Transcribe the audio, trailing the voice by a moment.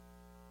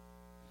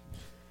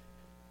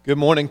Good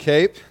morning,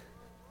 Cape.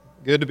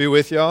 Good to be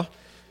with y'all.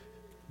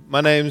 My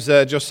name's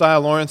Josiah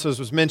Lawrence, as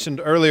was mentioned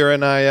earlier,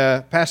 and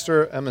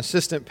I'm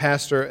assistant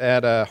pastor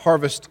at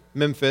Harvest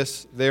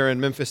Memphis, there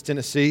in Memphis,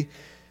 Tennessee.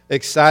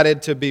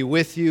 Excited to be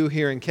with you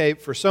here in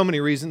Cape for so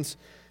many reasons,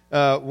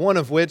 one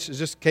of which is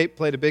just Cape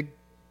played a big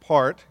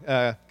part,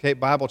 Cape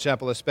Bible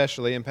Chapel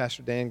especially, and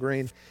Pastor Dan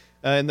Green,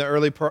 in the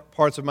early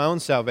parts of my own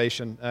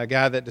salvation. A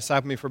guy that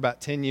discipled me for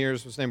about 10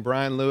 years was named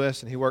Brian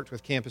Lewis, and he worked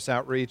with Campus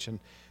Outreach and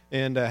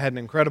had an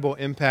incredible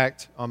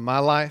impact on my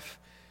life,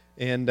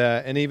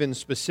 and even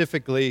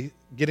specifically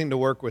getting to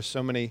work with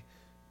so many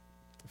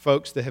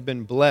folks that have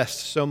been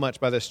blessed so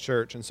much by this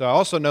church. And so I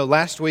also know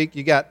last week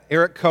you got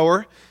Eric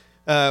Coher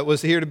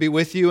was here to be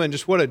with you, and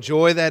just what a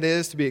joy that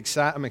is to be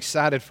excited. I'm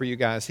excited for you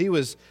guys. He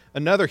was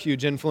another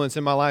huge influence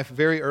in my life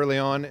very early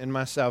on in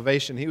my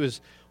salvation. He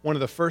was one of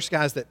the first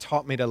guys that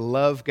taught me to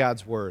love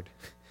God's Word.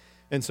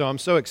 And so I'm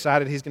so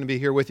excited he's going to be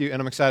here with you,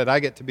 and I'm excited I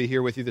get to be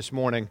here with you this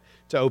morning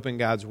to open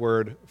God's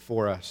Word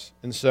for us.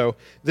 And so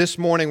this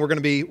morning we're going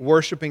to be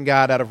worshiping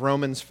God out of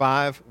Romans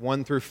 5,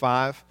 1 through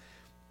 5.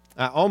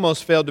 I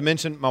almost failed to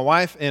mention my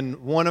wife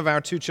and one of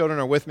our two children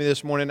are with me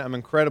this morning. I'm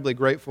incredibly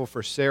grateful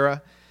for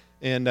Sarah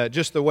and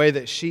just the way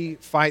that she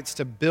fights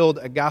to build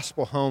a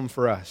gospel home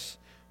for us.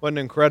 What an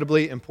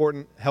incredibly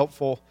important,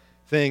 helpful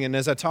thing. And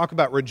as I talk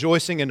about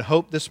rejoicing in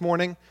hope this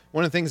morning,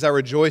 one of the things I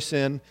rejoice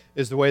in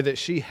is the way that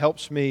she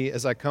helps me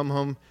as I come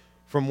home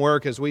from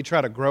work, as we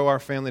try to grow our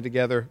family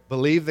together,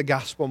 believe the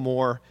gospel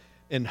more,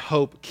 and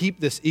hope,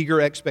 keep this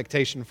eager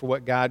expectation for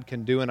what God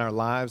can do in our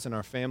lives and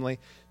our family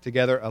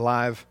together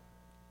alive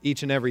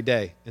each and every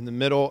day in the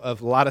middle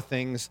of a lot of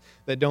things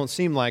that don't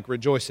seem like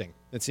rejoicing,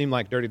 that seem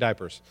like dirty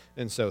diapers.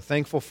 And so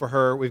thankful for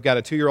her. We've got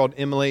a 2-year-old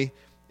Emily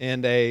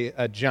and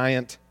a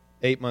giant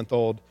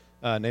 8-month-old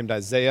named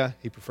Isaiah.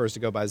 He prefers to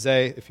go by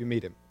Zay if you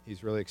meet him.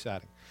 He's really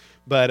exciting.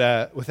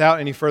 But without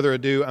any further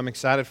ado, I'm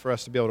excited for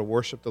us to be able to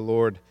worship the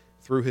Lord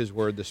through His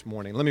Word this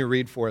morning. Let me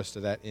read for us to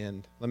that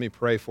end. Let me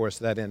pray for us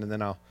to that end, and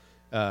then I'll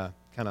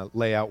kind of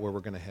lay out where we're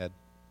going to head.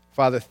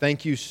 Father,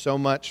 thank you so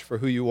much for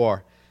who you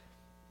are.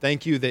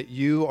 Thank you that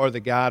you are the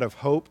God of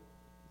hope,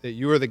 that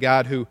you are the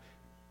God who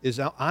is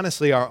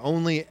honestly our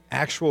only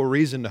actual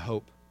reason to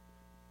hope.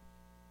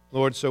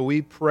 Lord, so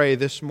we pray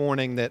this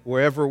morning that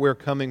wherever we're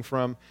coming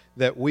from,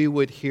 that we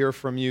would hear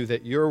from you,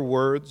 that your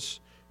words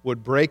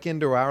would break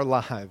into our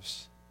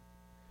lives,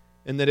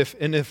 and that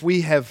if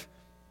we have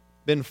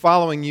been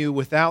following you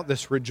without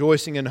this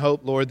rejoicing and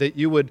hope, Lord, that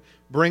you would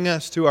bring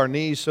us to our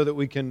knees so that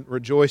we can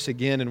rejoice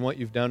again in what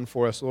you've done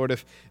for us. Lord,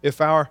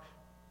 if our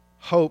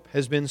hope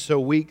has been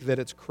so weak that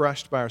it's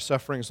crushed by our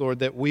sufferings, Lord,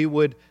 that we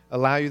would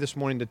allow you this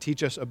morning to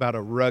teach us about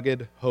a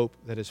rugged hope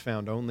that is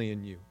found only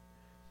in you,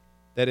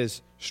 that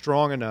is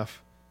strong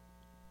enough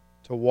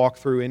to walk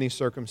through any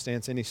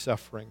circumstance, any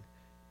suffering,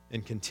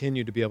 and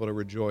continue to be able to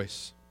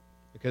rejoice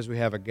because we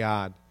have a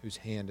God whose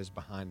hand is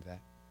behind that.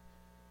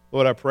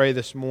 Lord, I pray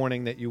this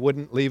morning that you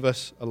wouldn't leave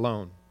us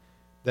alone,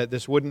 that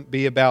this wouldn't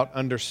be about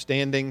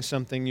understanding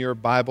something your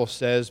Bible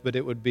says, but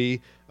it would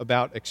be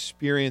about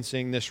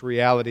experiencing this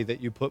reality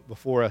that you put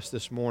before us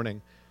this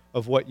morning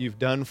of what you've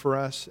done for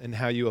us and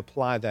how you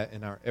apply that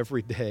in our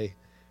everyday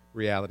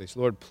realities.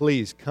 Lord,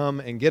 please come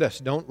and get us.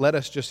 Don't let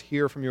us just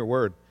hear from your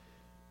word.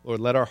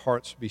 Lord, let our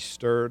hearts be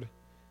stirred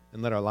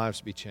and let our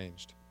lives be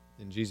changed.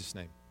 In Jesus'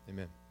 name,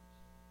 amen.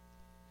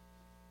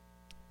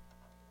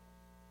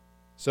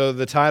 So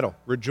the title,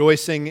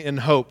 Rejoicing in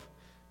Hope.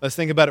 Let's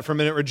think about it for a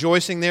minute.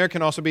 Rejoicing there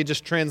can also be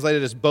just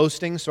translated as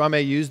boasting, so I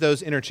may use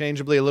those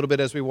interchangeably a little bit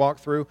as we walk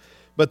through.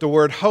 But the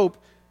word hope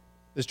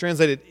is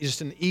translated just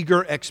an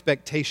eager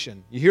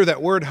expectation. You hear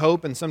that word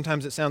hope, and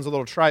sometimes it sounds a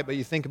little trite, but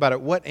you think about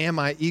it, what am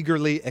I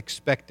eagerly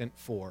expectant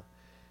for?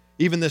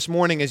 Even this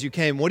morning as you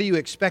came, what are you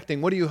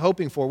expecting? What are you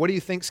hoping for? What do you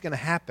think is going to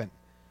happen?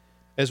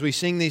 As we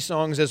sing these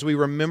songs, as we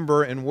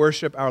remember and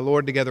worship our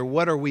Lord together,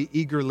 what are we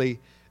eagerly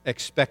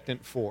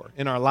expectant for?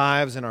 In our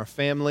lives, in our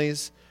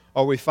families,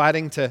 are we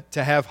fighting to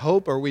have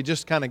hope, or are we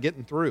just kind of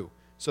getting through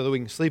so that we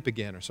can sleep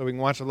again, or so we can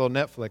watch a little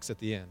Netflix at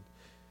the end?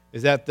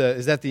 Is that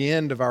the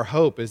end of our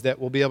hope? Is that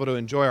we'll be able to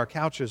enjoy our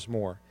couches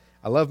more?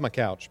 I love my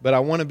couch, but I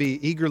want to be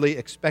eagerly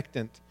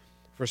expectant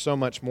for so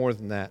much more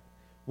than that.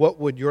 What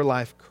would your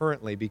life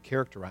currently be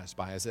characterized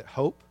by? Is it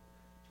hope?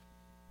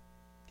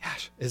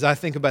 Gosh, as I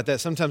think about that,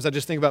 sometimes I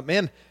just think about,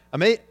 man,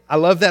 I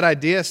love that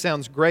idea,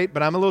 sounds great,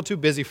 but I'm a little too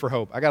busy for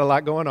hope. I got a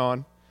lot going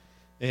on.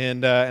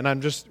 And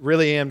I'm just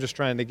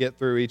trying to get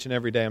through each and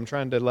every day. I'm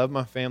trying to love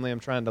my family.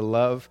 I'm trying to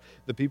love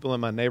the people in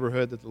my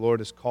neighborhood that the Lord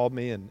has called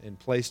me and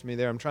placed me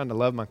there. I'm trying to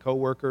love my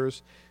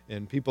coworkers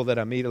and people that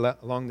I meet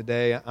along the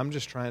day. I'm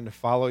just trying to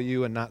follow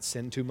you and not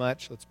sin too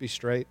much. Let's be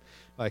straight.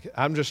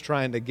 I'm just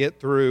trying to get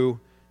through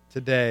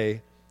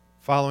today,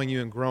 following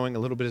you and growing a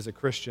little bit as a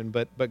Christian.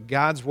 But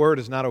God's Word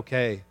is not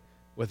okay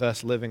with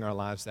us living our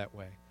lives that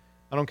way.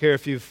 I don't care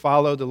if you've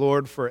followed the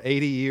Lord for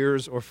 80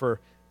 years or for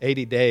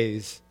 80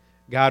 days.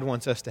 God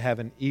wants us to have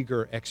an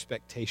eager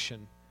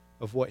expectation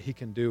of what He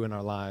can do in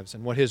our lives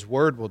and what His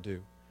Word will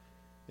do.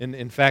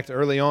 In fact,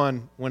 early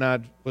on, when I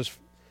was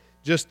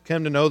just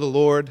come to know the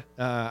Lord.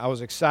 I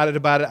was excited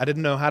about it. I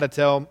didn't know how to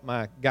tell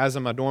my guys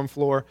on my dorm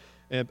floor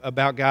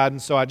about God,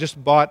 and so I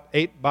just bought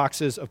 8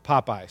 boxes of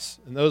Popeyes.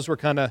 And those were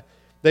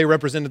they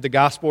represented the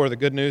gospel or the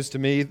good news to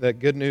me, the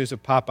good news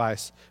of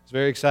Popeyes. I was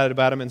very excited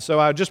about them. And so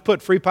I would just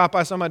put free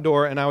Popeyes on my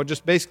door, and I would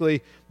just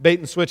basically bait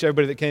and switch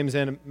everybody that came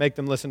in and make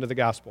them listen to the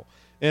gospel.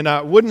 And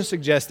I wouldn't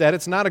suggest that.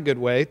 It's not a good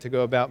way to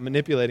go about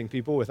manipulating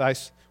people with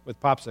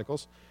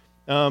popsicles.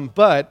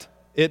 But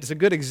it's a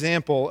good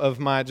example of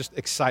my just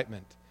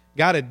excitement.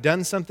 God had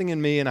done something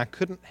in me, and I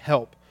couldn't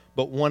help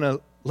but want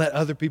to let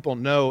other people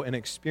know and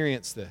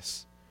experience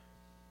this.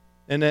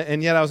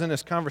 And yet I was in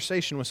this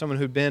conversation with someone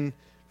who'd been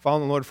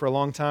following the Lord for a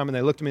long time, and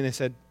they looked at me and they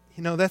said,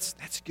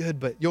 that's good,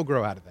 but you'll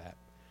grow out of that.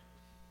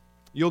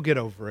 You'll get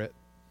over it.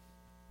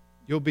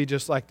 You'll be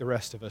just like the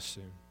rest of us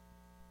soon.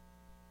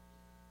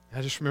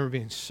 I just remember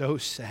being so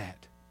sad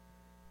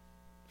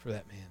for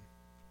that man.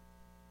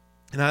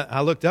 And I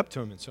looked up to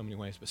him in so many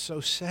ways, but so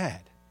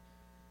sad.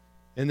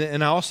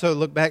 And I also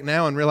look back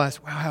now and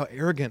realize, wow, how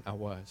arrogant I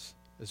was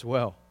as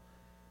well.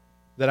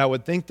 That I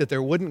would think that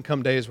there wouldn't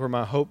come days where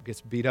my hope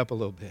gets beat up a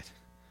little bit.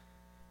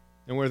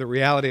 And where the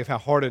reality of how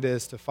hard it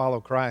is to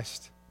follow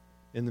Christ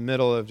in the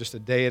middle of just a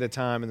day at a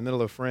time, in the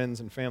middle of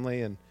friends and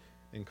family and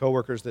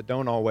coworkers that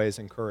don't always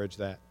encourage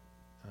that.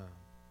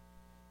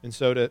 And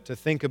so to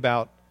think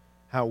about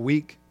how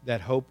weak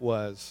that hope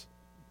was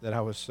that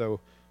I was so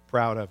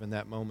proud of in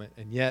that moment.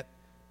 And yet,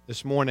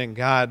 this morning,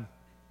 God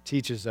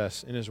teaches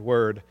us in His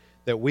Word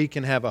that we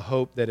can have a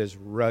hope that is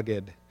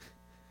rugged,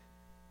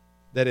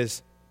 that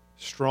is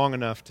strong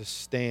enough to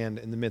stand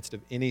in the midst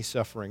of any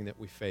suffering that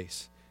we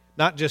face.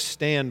 Not just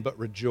stand, but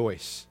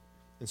rejoice.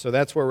 And so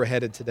that's where we're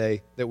headed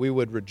today, that we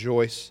would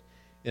rejoice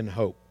in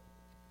hope.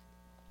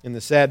 And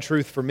the sad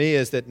truth for me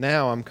is that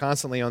now I'm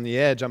constantly on the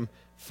edge. I'm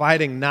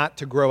fighting not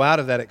to grow out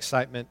of that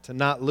excitement, to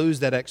not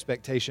lose that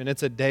expectation.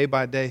 It's a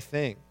day-by-day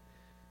thing.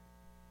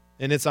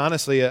 And it's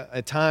honestly,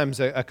 at times,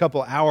 a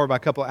couple hour by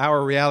couple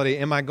hour reality.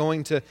 Am I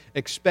going to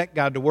expect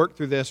God to work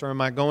through this, or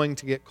am I going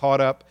to get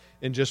caught up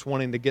in just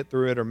wanting to get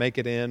through it or make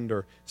it end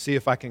or see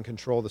if I can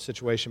control the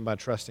situation by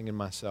trusting in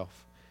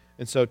myself?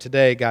 And so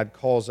today, God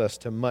calls us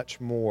to much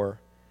more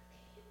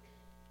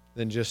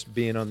than just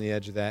being on the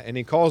edge of that. And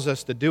He calls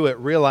us to do it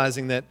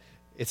realizing that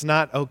it's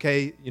not,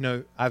 okay,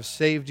 I've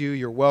saved you,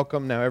 you're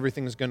welcome, now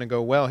everything's going to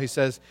go well. He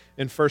says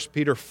in 1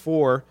 Peter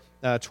 4,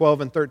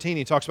 12 and 13,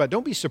 he talks about,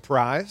 don't be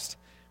surprised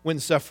when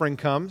suffering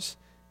comes.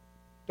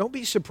 Don't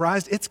be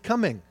surprised, it's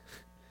coming.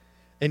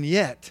 And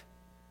yet,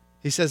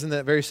 he says in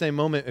that very same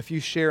moment, if you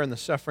share in the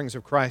sufferings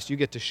of Christ, you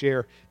get to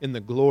share in the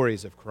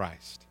glories of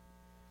Christ.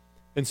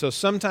 And so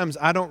sometimes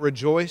I don't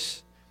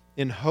rejoice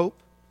in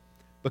hope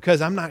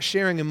because I'm not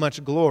sharing in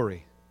much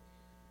glory.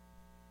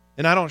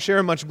 And I don't share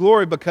in much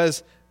glory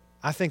because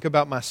I think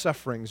about my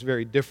sufferings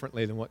very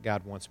differently than what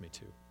God wants me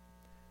to.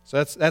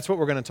 So that's what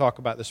we're going to talk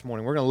about this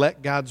morning. We're going to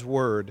let God's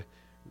Word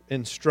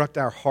instruct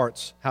our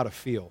hearts how to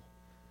feel,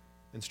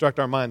 instruct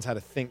our minds how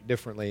to think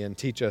differently, and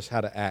teach us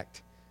how to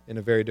act in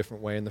a very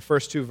different way. In the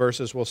first 2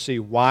 verses, we'll see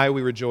why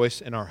we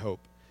rejoice in our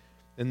hope.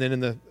 And then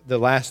in the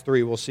last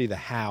 3, we'll see the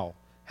how.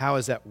 How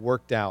is that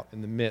worked out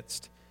in the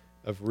midst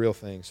of real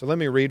things? So let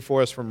me read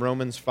for us from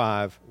Romans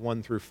 5,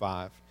 1 through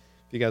 5.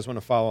 If you guys want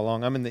to follow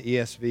along. I'm in the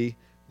ESV,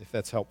 if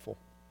that's helpful.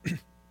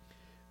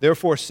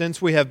 Therefore,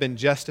 since we have been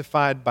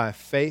justified by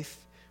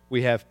faith,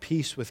 we have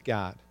peace with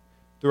God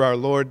through our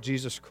Lord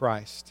Jesus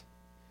Christ.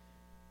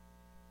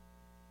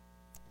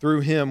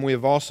 Through Him, we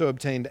have also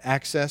obtained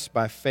access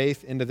by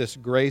faith into this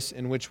grace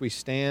in which we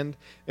stand,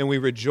 and we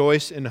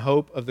rejoice in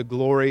hope of the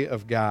glory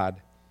of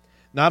God.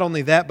 Not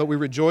only that, but we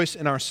rejoice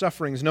in our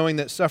sufferings, knowing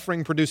that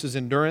suffering produces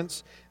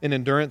endurance, and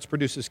endurance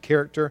produces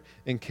character,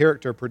 and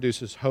character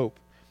produces hope.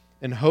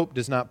 And hope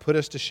does not put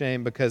us to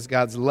shame because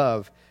God's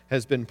love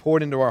has been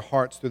poured into our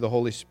hearts through the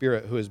Holy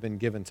Spirit who has been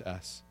given to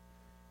us.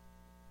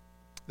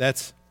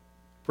 That's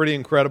pretty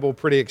incredible,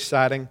 pretty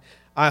exciting.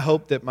 I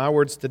hope that my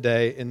words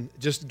today and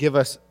just give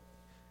us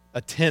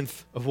a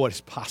tenth of what is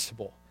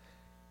possible.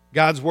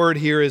 God's Word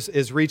here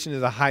is reaching to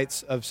the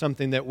heights of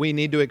something that we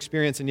need to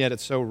experience, and yet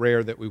it's so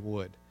rare that we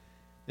would.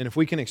 And if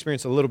we can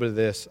experience a little bit of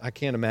this, I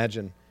can't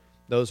imagine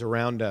those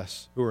around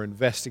us who are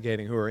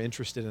investigating, who are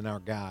interested in our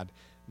God,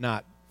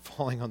 not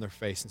falling on their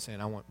face and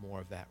saying, I want more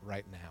of that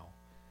right now.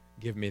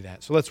 Give me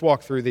that. So let's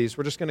walk through these.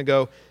 We're just going to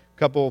go a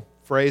couple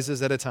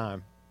phrases at a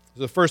time.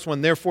 So the first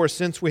one, therefore,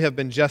 since we have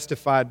been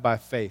justified by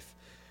faith.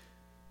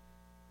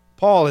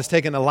 Paul has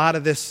taken a lot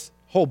of this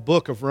whole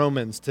book of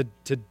Romans to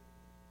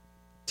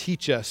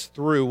teach us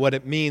through what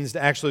it means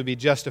to actually be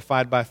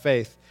justified by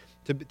faith.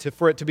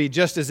 For it to be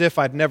just as if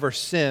I'd never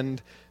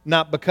sinned,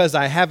 not because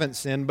I haven't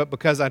sinned, but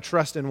because I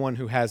trust in one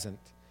who hasn't.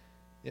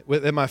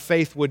 That my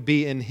faith would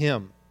be in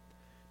Him.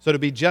 So to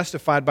be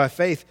justified by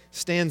faith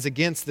stands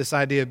against this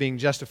idea of being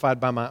justified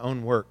by my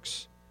own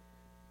works.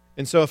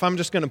 And so if I'm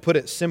just going to put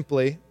it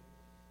simply,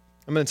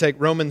 I'm going to take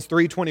Romans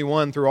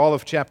 3:21 through all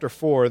of chapter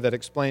 4 that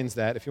explains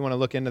that. If you want to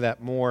look into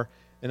that more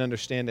and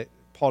understand it,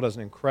 Paul does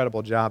an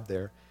incredible job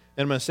there.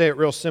 And I'm going to say it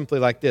real simply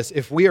like this.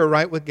 If we are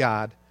right with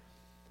God,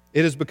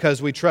 It is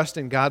because we trust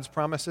in God's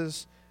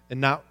promises and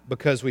not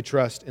because we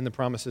trust in the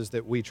promises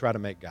that we try to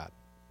make God.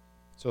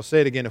 So I'll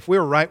say it again. If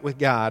we're right with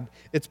God,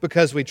 it's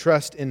because we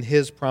trust in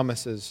His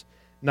promises,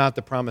 not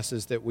the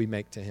promises that we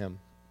make to Him.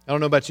 I don't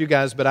know about you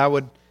guys, but I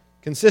would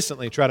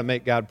consistently try to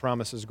make God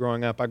promises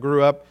growing up. I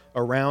grew up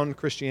around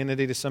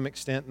Christianity to some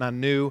extent, and I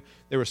knew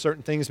there were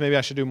certain things maybe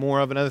I should do more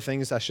of and other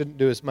things I shouldn't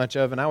do as much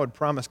of, and I would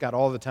promise God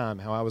all the time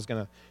how I was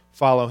going to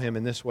follow Him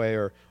in this way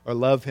or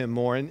love Him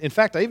more. And in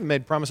fact, I even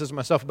made promises to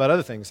myself about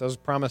other things. I was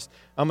promised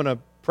I'm going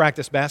to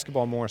practice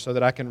basketball more so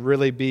that I can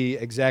really be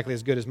exactly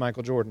as good as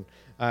Michael Jordan.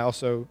 I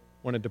also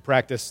wanted to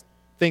practice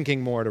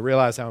thinking more to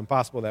realize how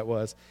impossible that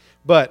was,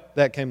 but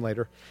that came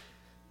later.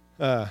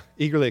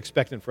 Eagerly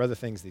expectant for other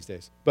things these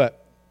days.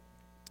 But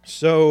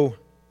so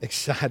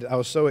excited. I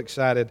was so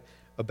excited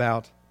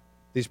about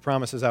these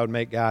promises I would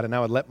make God, and I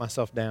would let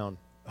myself down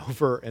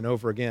over and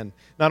over again.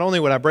 Not only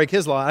would I break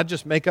His law, I'd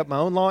just make up my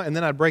own law, and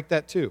then I'd break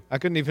that too. I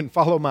couldn't even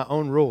follow my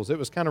own rules. It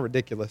was kind of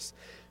ridiculous,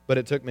 but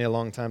it took me a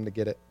long time to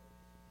get it.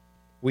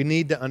 We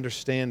need to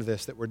understand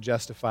this, that we're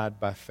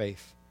justified by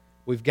faith.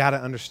 We've got to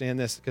understand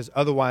this because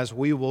otherwise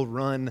we will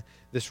run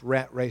this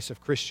rat race of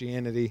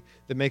Christianity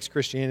that makes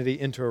Christianity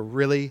into a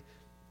really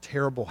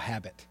terrible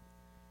habit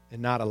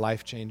and not a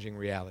life-changing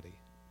reality.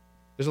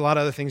 There's a lot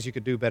of other things you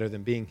could do better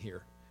than being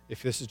here.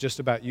 If this is just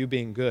about you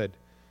being good,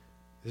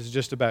 this is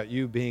just about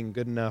you being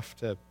good enough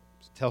to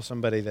tell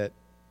somebody that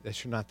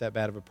you're not that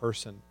bad of a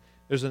person.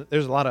 There's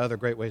a lot of other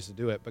great ways to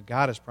do it, but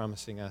God is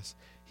promising us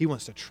He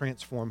wants to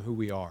transform who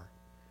we are.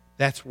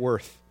 That's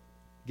worth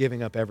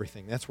giving up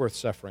everything. That's worth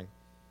suffering.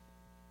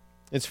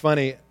 It's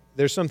funny,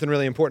 there's something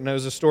really important. There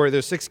was a story,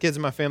 there's 6 kids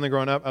in my family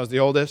growing up. I was the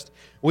oldest.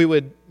 We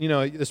would,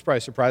 this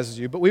probably surprises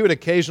you, but we would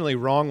occasionally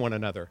wrong one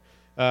another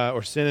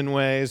or sin in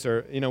ways,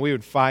 or, we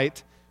would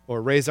fight or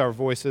raise our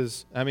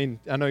voices. I mean,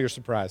 I know you're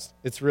surprised.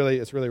 It's really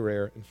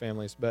rare in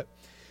families, but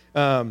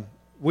our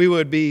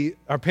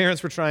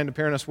parents were trying to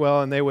parent us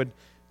well, and they would,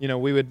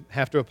 we would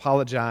have to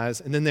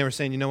apologize, and then they were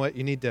saying, you know what,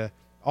 you need to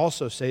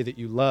also say that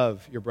you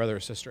love your brother or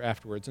sister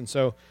afterwards. And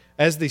so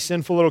as the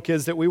sinful little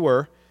kids that we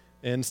were,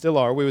 and still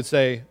are, we would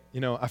say,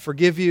 I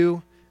forgive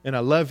you, and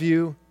I love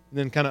you, and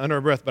then kind of under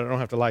our breath, but I don't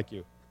have to like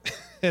you.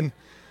 and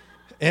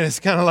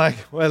it's kind of like,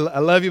 well, I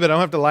love you, but I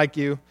don't have to like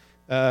you.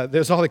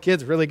 There's all the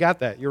kids really got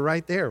that. You're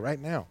right there, right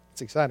now.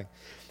 It's exciting.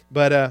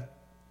 But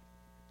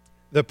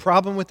the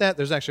problem with that,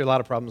 there's actually a lot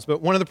of problems,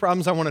 but one of the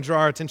problems I want to draw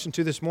our attention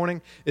to this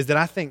morning is that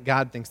I think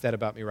God thinks that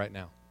about me right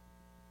now.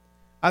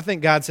 I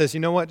think God says,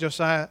 you know what,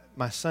 Josiah,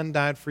 my son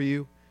died for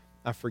you.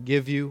 I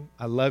forgive you.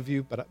 I love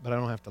you, but I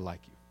don't have to like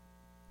you.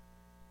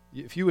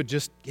 If you would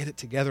just get it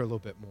together a little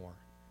bit more,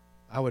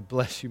 I would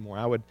bless you more.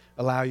 I would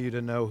allow you to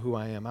know who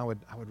I am. I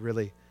would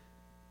really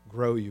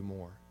grow you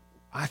more.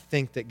 I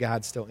think that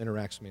God still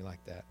interacts with me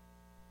like that.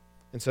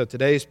 And so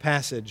today's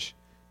passage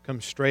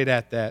comes straight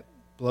at that,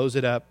 blows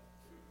it up,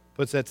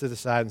 puts that to the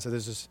side, and says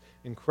there's this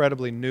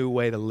incredibly new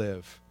way to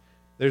live.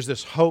 There's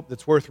this hope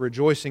that's worth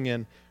rejoicing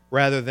in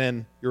rather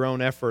than your own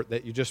effort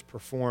that you just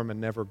perform and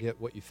never get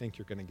what you think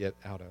you're going to get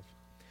out of.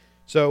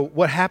 So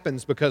what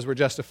happens because we're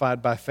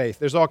justified by faith?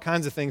 There's all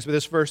kinds of things, but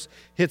this verse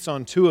hits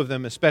on 2 of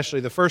them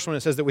especially. The first one,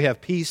 it says that we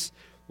have peace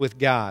with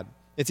God.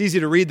 It's easy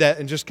to read that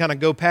and just kind of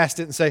go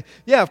past it and say,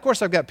 yeah, of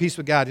course I've got peace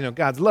with God.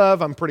 God's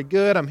love, I'm pretty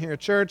good, I'm here at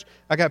church,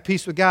 I got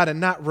peace with God, and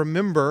not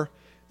remember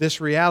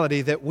this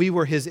reality that we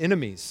were His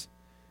enemies,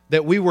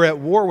 that we were at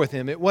war with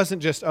Him. It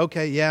wasn't just,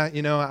 okay, yeah,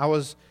 I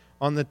was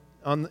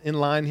in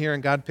line here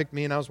and God picked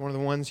me and I was one of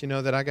the ones,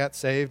 that I got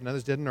saved and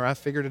others didn't, or I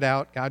figured it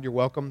out. God, you're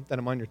welcome that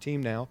I'm on your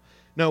team now.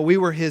 No, we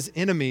were His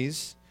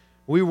enemies.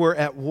 We were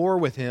at war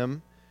with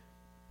Him,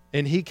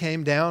 and He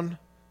came down,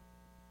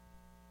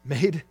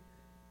 made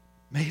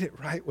it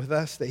right with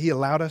us, that He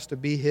allowed us to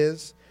be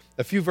His.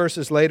 A few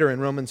verses later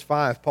in Romans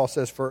 5, Paul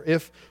says, for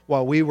if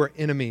while we were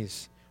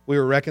enemies, we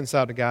were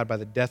reconciled to God by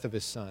the death of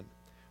His Son.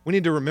 We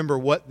need to remember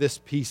what this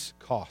peace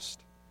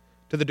cost.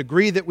 To the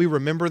degree that we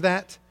remember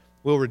that,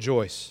 we'll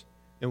rejoice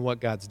in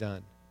what God's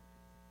done.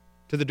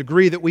 To the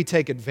degree that we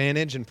take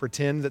advantage and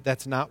pretend that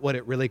that's not what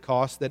it really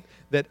cost, that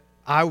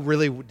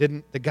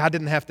God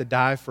didn't have to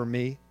die for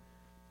me,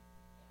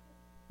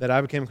 that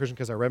I became a Christian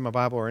because I read my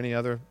Bible or any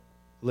other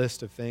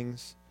list of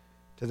things,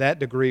 to that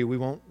degree we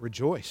won't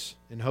rejoice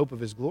in hope of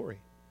His glory.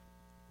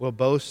 We'll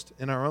boast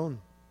in our own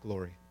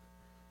glory.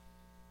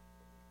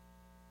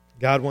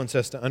 God wants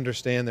us to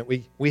understand that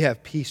we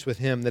have peace with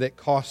Him, that it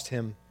cost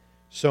Him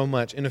so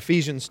much. In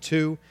Ephesians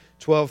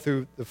 2:12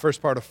 through the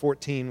first part of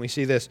 14, we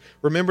see this.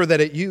 Remember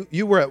that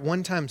you were at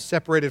one time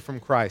separated from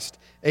Christ,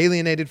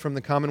 alienated from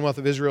the commonwealth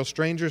of Israel,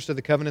 strangers to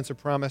the covenants of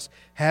promise,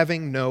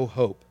 having no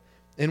hope,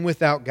 and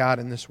without God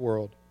in this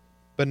world.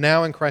 But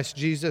now in Christ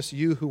Jesus,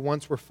 you who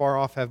once were far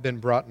off have been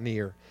brought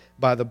near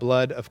by the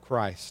blood of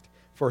Christ,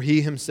 for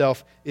He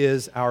Himself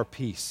is our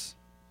peace.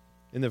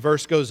 And the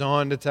verse goes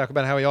on to talk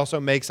about how He also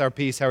makes our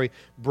peace, how He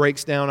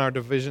breaks down our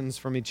divisions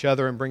from each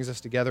other and brings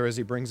us together as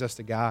He brings us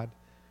to God.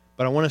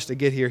 But I want us to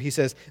get here. He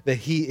says that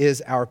He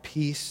is our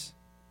peace,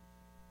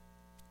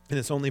 and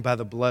it's only by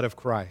the blood of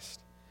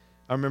Christ.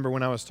 I remember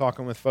when I was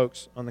talking with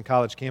folks on the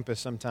college campus,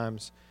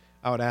 sometimes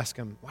I would ask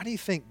them, why do you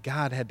think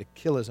God had to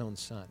kill his own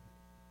son?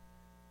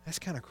 That's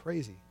kind of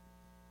crazy.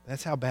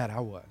 That's how bad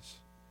I was.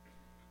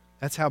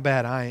 That's how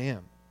bad I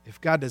am.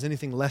 If God does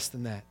anything less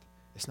than that,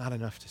 it's not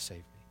enough to save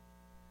me.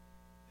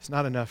 It's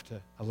not enough to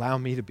allow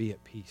me to be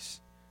at peace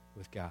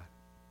with God.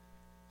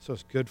 So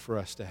it's good for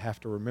us to have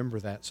to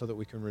remember that so that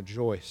we can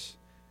rejoice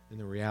in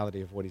the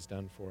reality of what he's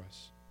done for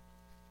us.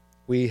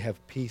 We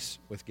have peace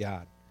with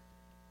God.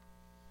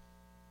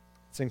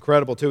 It's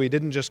incredible, too. He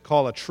didn't just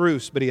call a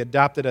truce, but he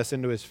adopted us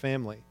into his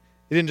family.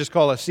 He didn't just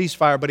call a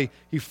ceasefire, but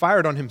he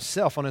fired on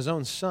himself, on his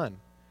own son,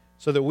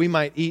 so that we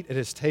might eat at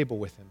his table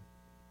with him.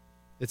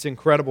 It's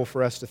incredible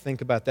for us to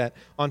think about that.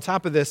 On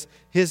top of this,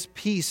 his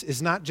peace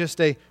is not just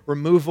a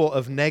removal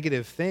of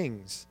negative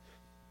things.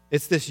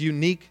 It's this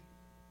unique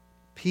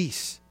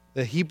peace.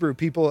 The Hebrew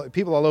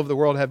people all over the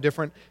world have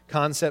different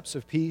concepts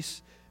of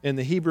peace. And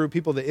the Hebrew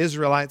people, the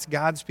Israelites,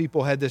 God's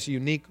people, had this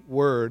unique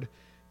word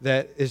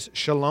that is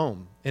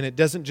shalom. And it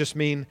doesn't just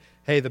mean,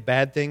 hey, the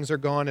bad things are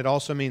gone. It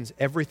also means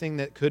everything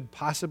that could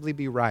possibly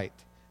be right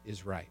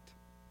is right.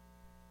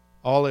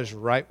 All is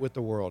right with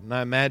the world. And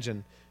I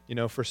imagine,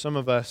 for some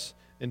of us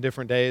in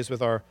different days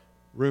with our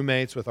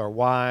roommates, with our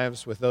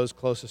wives, with those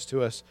closest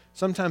to us,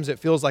 sometimes it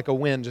feels like a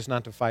win just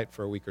not to fight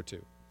for a week or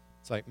two.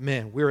 It's like,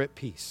 man, we're at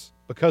peace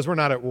because we're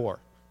not at war.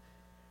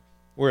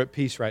 We're at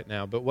peace right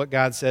now. But what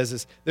God says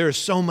is there is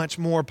so much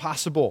more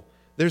possible.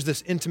 There's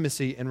this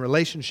intimacy and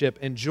relationship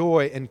and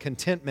joy and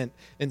contentment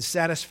and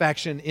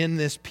satisfaction in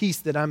this peace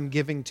that I'm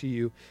giving to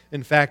you.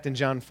 In fact, in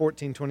John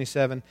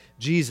 14:27,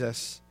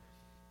 Jesus,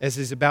 as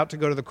he's about to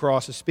go to the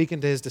cross, is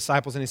speaking to his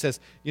disciples, and he says,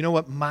 you know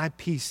what? My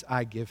peace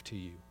I give to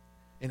you.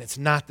 And it's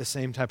not the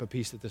same type of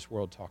peace that this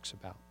world talks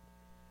about.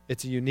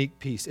 It's a unique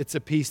peace. It's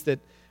a peace that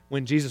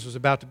when Jesus was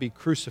about to be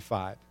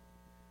crucified,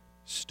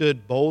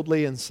 stood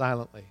boldly and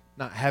silently,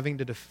 not having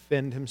to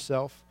defend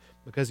himself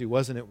because he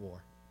wasn't at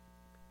war.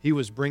 He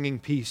was bringing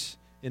peace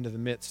into the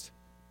midst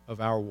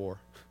of our war.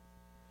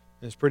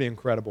 And it's pretty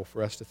incredible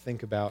for us to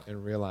think about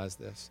and realize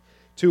this.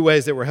 Two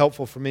ways that were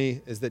helpful for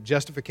me is that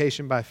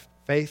justification by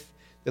faith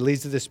that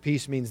leads to this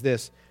peace means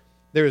this: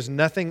 there is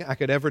nothing I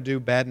could ever do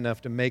bad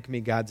enough to make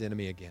me God's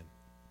enemy again.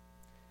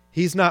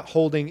 He's not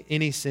holding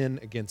any sin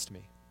against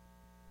me.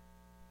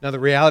 Now, the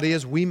reality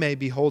is we may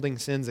be holding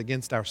sins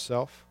against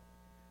ourselves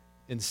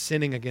and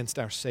sinning against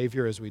our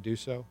Savior as we do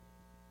so.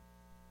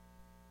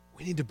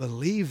 We need to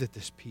believe that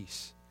this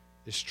peace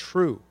is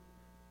true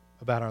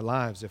about our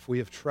lives if we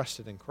have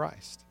trusted in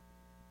Christ.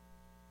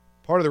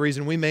 Part of the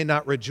reason we may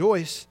not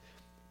rejoice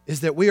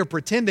is that we are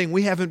pretending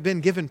we haven't been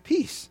given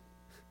peace.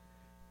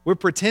 We're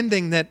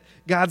pretending that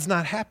God's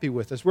not happy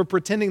with us. We're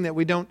pretending that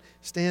we don't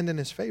stand in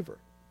his favor.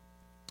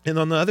 And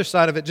on the other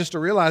side of it, just to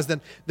realize that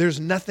there's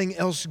nothing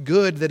else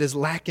good that is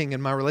lacking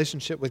in my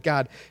relationship with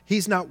God.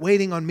 He's not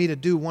waiting on me to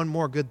do one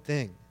more good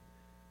thing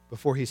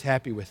before he's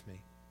happy with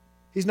me.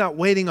 He's not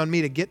waiting on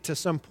me to get to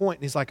some point.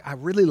 And he's like, I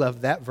really love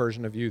that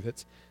version of you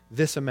that's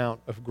this amount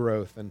of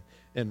growth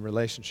and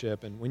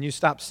relationship. And when you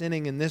stop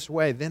sinning in this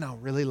way, then I'll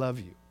really love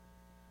you.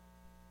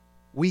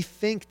 We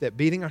think that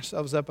beating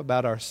ourselves up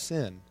about our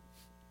sin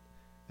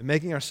and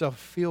making ourselves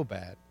feel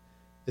bad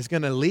is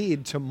going to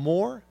lead to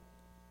more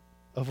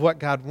of what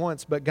God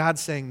wants. But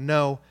God's saying,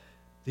 no,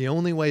 the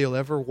only way you'll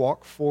ever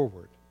walk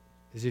forward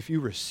is if you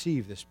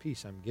receive this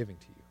peace I'm giving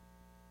to you.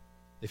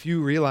 If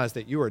you realize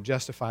that you are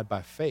justified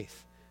by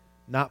faith,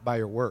 not by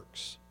your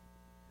works.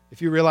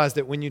 If you realize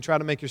that when you try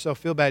to make yourself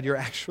feel bad, you're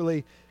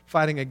actually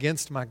fighting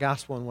against my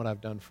gospel and what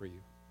I've done for you.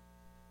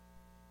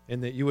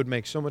 And that you would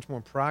make so much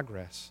more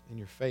progress in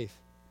your faith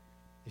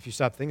if you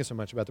stopped thinking so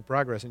much about the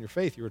progress in your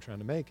faith you were trying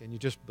to make and you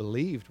just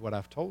believed what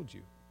I've told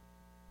you.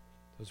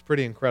 So it's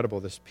pretty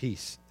incredible, this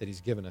peace that he's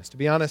given us. To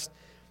be honest,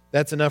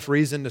 that's enough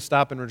reason to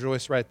stop and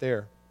rejoice right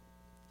there.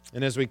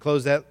 And as we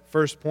close that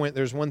first point,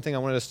 there's one thing I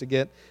wanted us to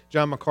get.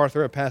 John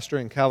MacArthur, a pastor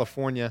in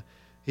California,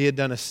 he had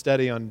done a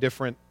study on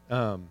different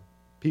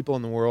people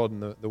in the world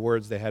and the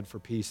words they had for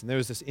peace. And there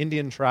was this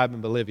Indian tribe in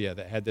Bolivia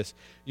that had this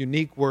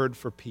unique word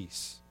for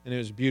peace. And it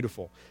was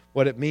beautiful.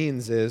 What it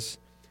means is,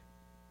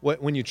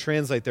 when you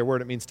translate their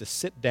word, it means to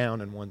sit down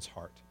in one's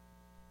heart.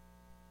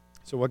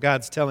 So what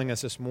God's telling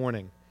us this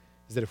morning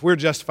is that if we're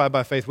justified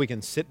by faith, we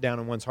can sit down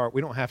in one's heart.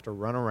 We don't have to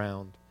run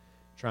around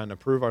trying to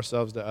prove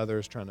ourselves to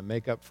others, trying to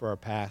make up for our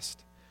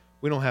past.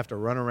 We don't have to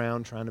run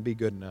around trying to be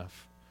good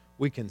enough.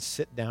 We can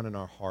sit down in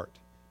our heart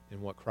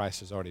in what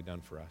Christ has already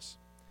done for us.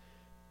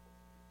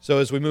 So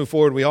as we move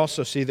forward, we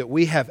also see that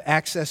we have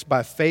access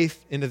by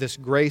faith into this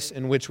grace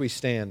in which we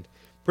stand.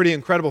 Pretty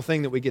incredible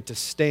thing that we get to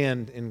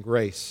stand in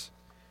grace.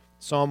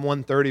 Psalm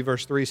 130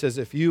 verse 3 says,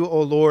 if you,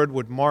 O Lord,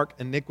 would mark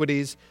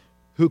iniquities,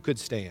 who could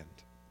stand?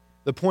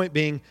 The point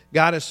being,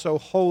 God is so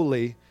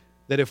holy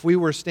that if we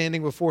were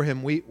standing before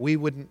him, we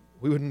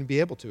wouldn't be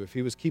able to. If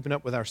he was keeping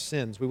up with our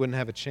sins, we wouldn't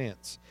have a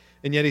chance.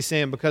 And yet he's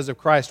saying because of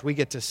Christ, we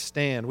get to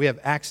stand. We have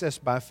access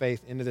by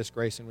faith into this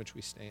grace in which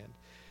we stand.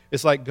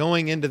 It's like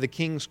going into the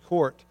king's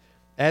court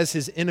as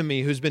his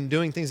enemy who's been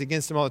doing things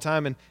against him all the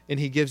time, and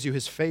he gives you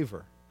his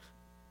favor.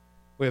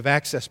 We have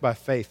access by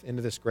faith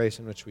into this grace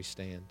in which we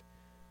stand.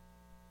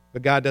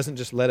 But God doesn't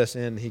just let us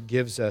in, He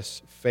gives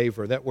us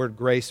favor. That word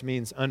grace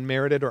means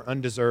unmerited or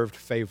undeserved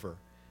favor.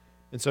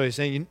 And so He's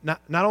saying,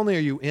 not only are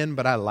you in,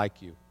 but I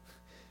like you.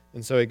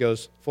 And so He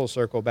goes full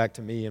circle back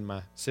to me and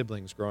my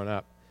siblings growing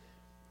up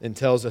and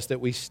tells us that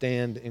we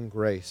stand in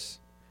grace.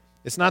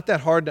 It's not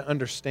that hard to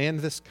understand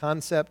this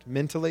concept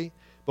mentally,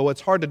 but what's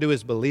hard to do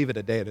is believe it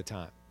a day at a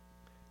time.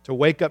 To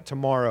wake up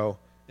tomorrow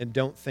and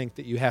don't think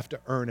that you have to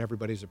earn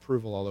everybody's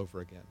approval all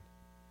over again.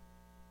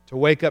 To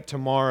wake up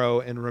tomorrow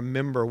and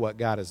remember what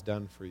God has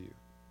done for you.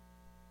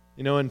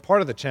 You know, and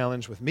part of the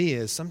challenge with me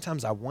is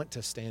sometimes I want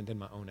to stand in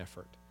my own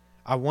effort.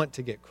 I want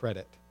to get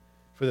credit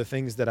for the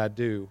things that I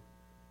do.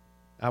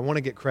 I want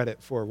to get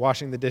credit for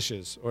washing the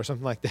dishes or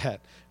something like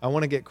that. I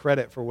want to get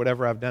credit for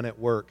whatever I've done at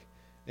work.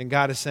 And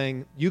God is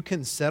saying, you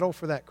can settle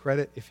for that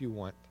credit if you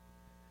want,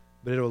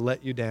 but it'll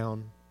let you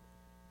down.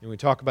 And we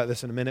talk about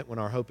this in a minute when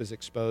our hope is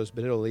exposed,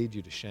 but it'll lead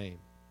you to shame.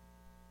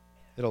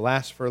 It'll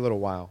last for a little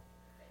while,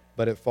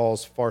 but it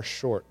falls far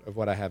short of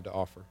what I have to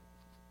offer.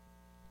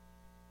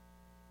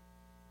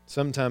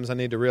 Sometimes I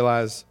need to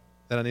realize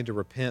that I need to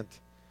repent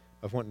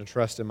of wanting to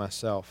trust in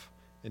myself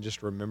and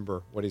just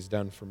remember what He's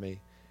done for me.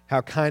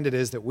 How kind it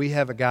is that we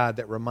have a God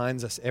that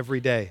reminds us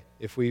every day,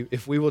 if we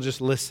will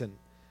just listen,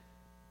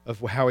 of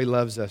how He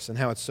loves us and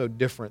how it's so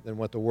different than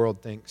what the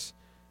world thinks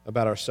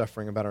about our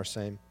suffering, about our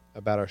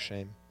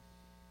shame.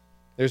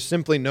 There's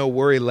simply no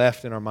worry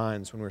left in our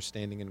minds when we're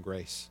standing in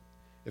grace.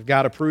 If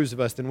God approves of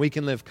us, then we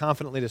can live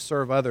confidently to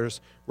serve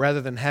others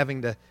rather than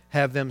having to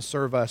have them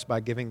serve us by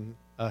giving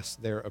us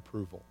their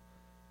approval.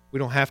 We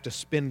don't have to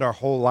spend our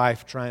whole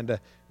life trying to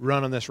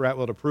run on this rat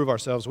wheel to prove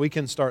ourselves. We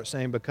can start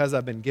saying, because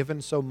I've been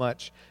given so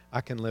much,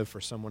 I can live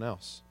for someone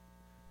else.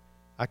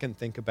 I can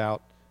think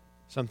about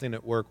something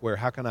at work where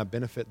how can I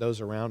benefit those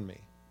around me?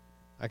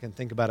 I can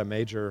think about a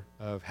major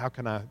of how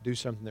can I do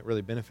something that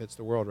really benefits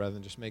the world rather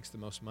than just makes the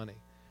most money.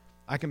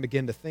 I can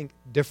begin to think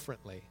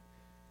differently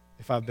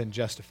if I've been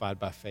justified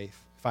by faith,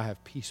 if I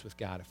have peace with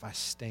God, if I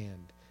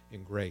stand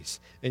in grace.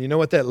 And you know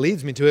what that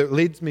leads me to? It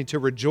leads me to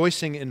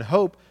rejoicing in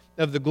hope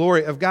of the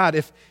glory of God.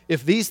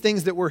 If these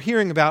things that we're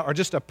hearing about are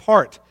just a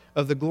part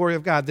of the glory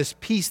of God, this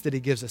peace that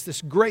He gives us,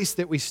 this grace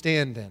that we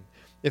stand in,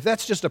 if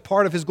that's just a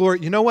part of His glory,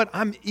 you know what?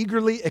 I'm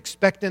eagerly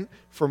expectant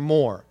for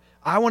more.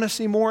 I want to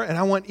see more, and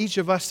I want each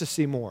of us to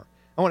see more.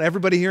 I want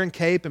everybody here in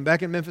Cape and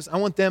back in Memphis, I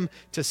want them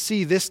to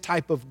see this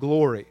type of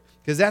glory,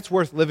 because that's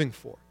worth living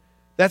for.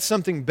 That's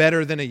something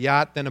better than a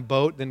yacht, than a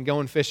boat, than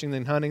going fishing,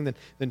 than hunting,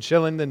 than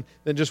chilling, than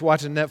just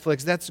watching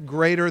Netflix. That's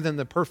greater than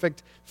the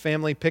perfect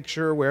family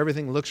picture where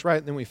everything looks right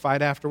and then we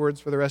fight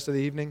afterwards for the rest of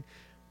the evening.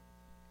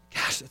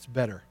 Gosh, that's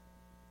better.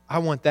 I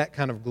want that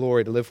kind of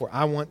glory to live for.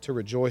 I want to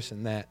rejoice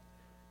in that.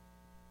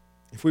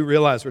 If we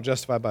realize we're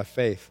justified by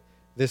faith,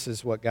 this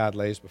is what God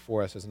lays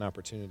before us as an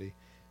opportunity.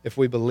 If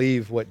we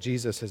believe what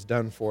Jesus has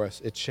done for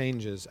us, it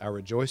changes our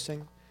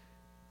rejoicing.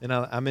 And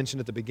I mentioned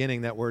at the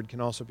beginning that word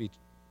can also be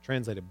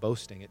translated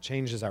boasting. It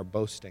changes our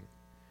boasting.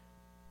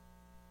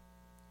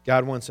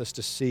 God wants us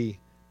to see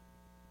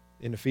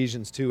in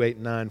Ephesians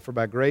 2:8-9, for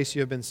by grace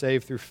you have been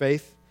saved through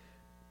faith,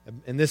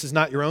 and this is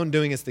not your own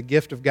doing, it's the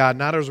gift of God,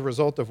 not as a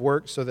result of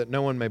works, so that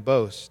no one may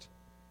boast.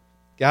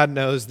 God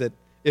knows that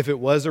if it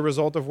was a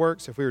result of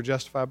works, if we were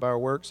justified by our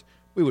works,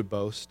 we would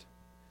boast.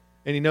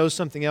 And He knows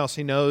something else.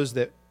 He knows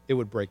that it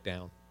would break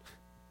down.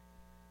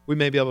 We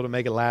may be able to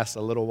make it last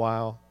a little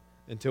while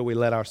until we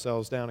let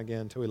ourselves down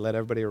again, until we let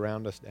everybody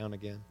around us down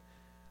again.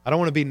 I don't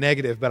want to be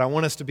negative, but I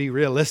want us to be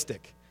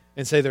realistic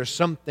and say there's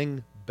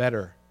something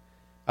better.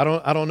 I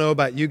don't know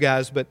about you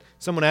guys, but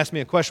someone asked me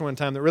a question one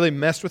time that really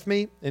messed with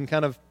me and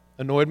kind of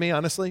annoyed me,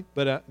 honestly,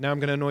 but now I'm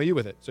going to annoy you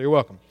with it, so you're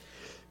welcome.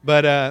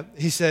 But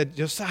he said,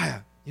 Josiah,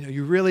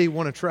 you really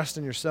want to trust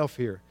in yourself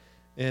here.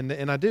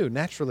 And I do.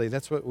 Naturally,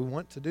 that's what we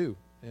want to do.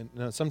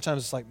 And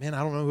sometimes it's like, man, I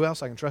don't know who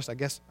else I can trust. I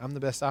guess I'm the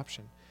best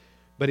option.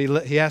 But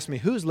he asked me,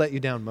 who's let you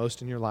down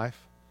most in your life?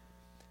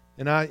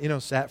 And I,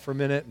 sat for a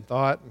minute and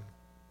thought,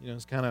 and,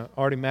 was kind of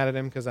already mad at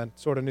him because I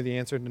sort of knew the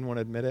answer and didn't want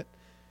to admit it.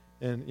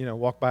 And,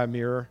 walked by a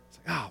mirror. It's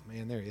like, oh,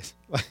 man, there he is.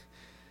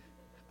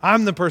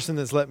 I'm the person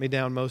that's let me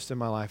down most in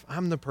my life.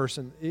 I'm the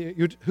person.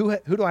 Who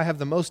do I have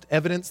the most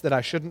evidence that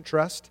I shouldn't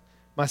trust?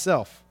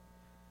 Myself.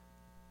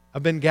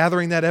 I've been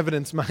gathering that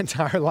evidence my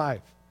entire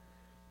life.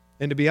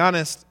 And to be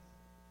honest,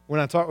 when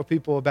I talk with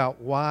people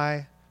about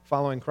why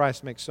following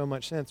Christ makes so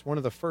much sense, one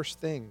of the first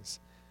things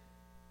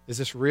is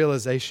this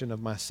realization of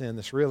my sin,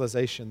 this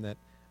realization that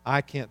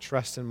I can't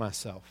trust in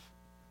myself.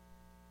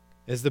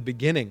 Is the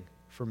beginning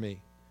for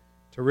me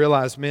to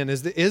realize, man,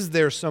 is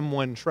there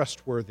someone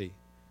trustworthy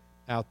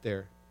out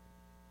there?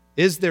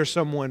 Is there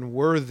someone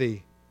worthy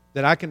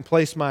that I can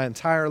place my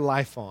entire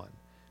life on?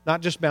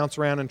 Not just bounce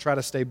around and try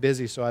to stay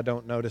busy so I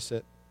don't notice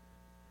it.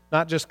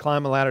 Not just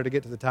climb a ladder to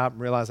get to the top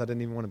and realize I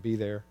didn't even want to be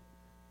there.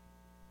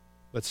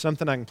 But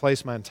something I can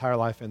place my entire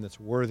life in that's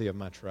worthy of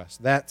my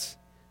trust. That's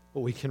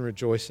what we can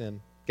rejoice in.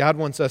 God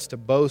wants us to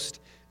boast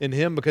in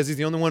Him because He's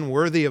the only one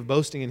worthy of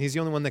boasting, and He's the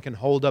only one that can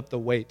hold up the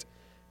weight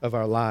of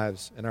our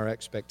lives and our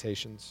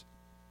expectations.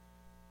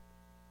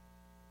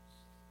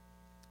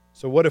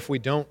 So what if we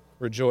don't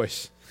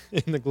rejoice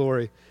in the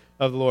glory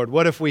of the Lord?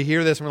 What if we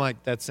hear this and we're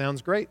like, that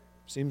sounds great.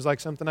 Seems like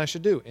something I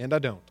should do, and I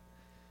don't.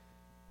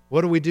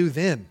 What do we do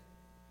then?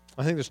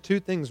 I think there's two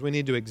things we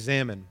need to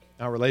examine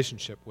our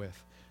relationship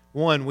with.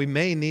 One, we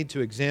may need to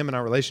examine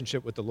our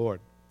relationship with the Lord.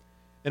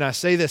 And I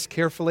say this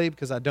carefully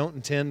because I don't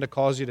intend to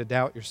cause you to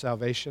doubt your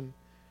salvation.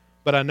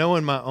 But I know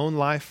in my own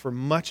life, for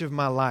much of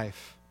my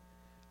life,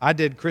 I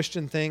did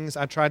Christian things.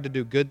 I tried to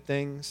do good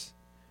things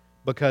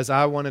because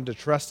I wanted to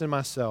trust in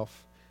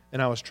myself,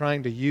 and I was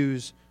trying to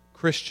use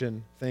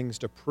Christian things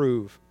to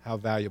prove how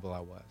valuable I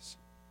was.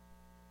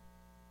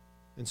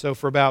 And so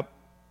for about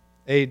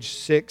age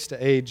 6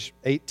 to age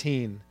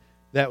 18,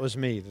 that was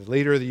me, the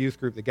leader of the youth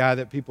group, the guy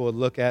that people would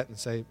look at and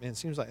say, man, it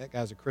seems like that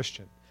guy's a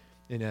Christian.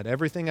 And yet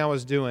everything I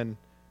was doing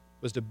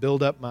was to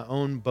build up my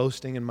own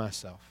boasting in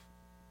myself.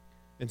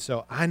 And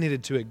so I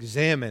needed to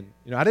examine.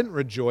 I didn't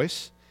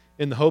rejoice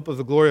in the hope of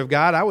the glory of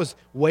God. I was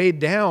weighed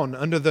down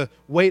under the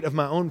weight of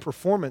my own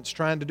performance,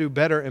 trying to do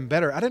better and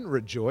better. I didn't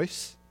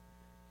rejoice.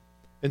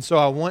 And so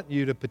I want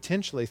you to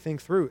potentially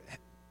think through,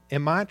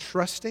 am I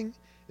trusting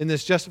in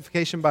this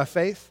justification by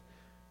faith?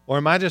 Or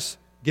am I just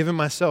giving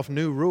myself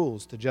new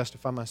rules to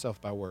justify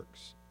myself by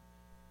works?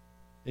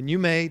 And you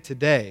may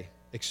today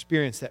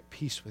experience that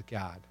peace with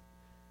God,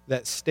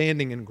 that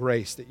standing in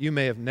grace that you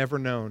may have never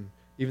known,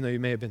 even though you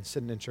may have been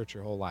sitting in church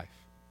your whole life.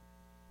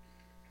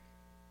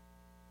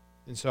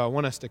 And so I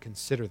want us to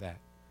consider that.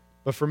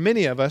 But for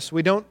many of us,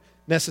 we don't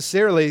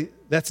necessarily,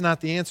 that's not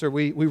the answer.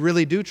 We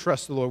really do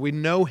trust the Lord. We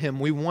know Him.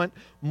 We want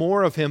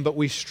more of Him, but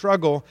we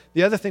struggle.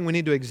 The other thing we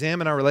need to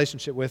examine our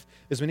relationship with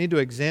is we need to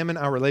examine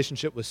our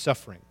relationship with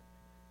suffering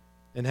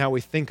and how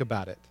we think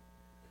about it.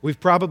 We've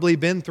probably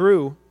been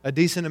through a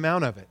decent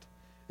amount of it.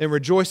 And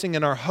rejoicing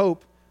in our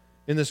hope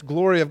in this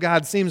glory of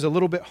God seems a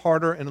little bit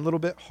harder and a little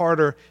bit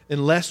harder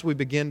unless we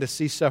begin to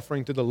see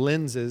suffering through the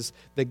lenses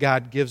that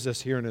God gives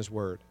us here in His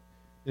Word.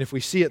 And if we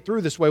see it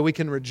through this way, we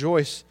can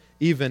rejoice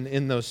even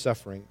in those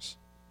sufferings.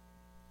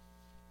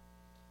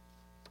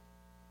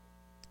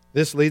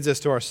 This leads us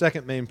to our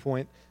second main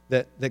point,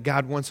 that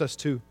God wants us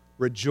to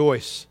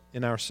rejoice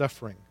in our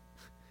suffering.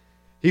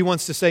 He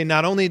wants to say,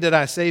 not only did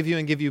I save you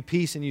and give you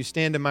peace and you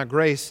stand in my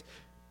grace,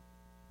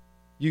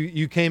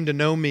 you came to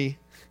know me,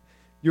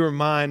 you are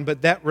mine,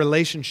 but that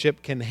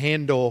relationship can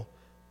handle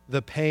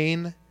the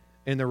pain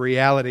and the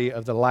reality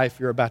of the life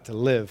you're about to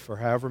live for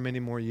however many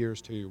more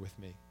years till you're with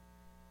me.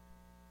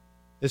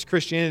 This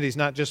Christianity is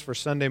not just for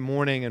Sunday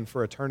morning and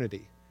for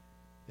eternity.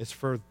 It's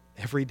for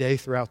every day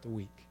throughout the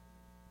week.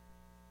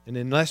 And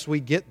unless we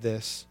get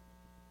this,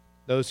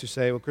 those who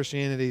say, well,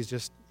 Christianity is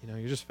just,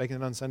 you're just faking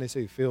it on Sunday so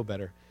you feel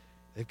better,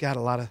 they've got a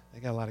lot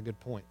of good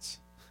points.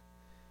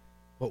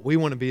 What we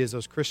want to be is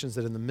those Christians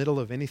that in the middle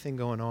of anything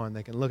going on,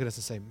 they can look at us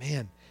and say,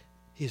 man,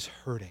 he is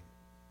hurting.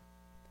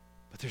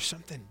 But there's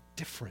something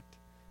different.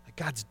 Like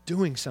God's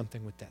doing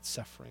something with that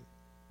suffering.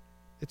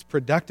 It's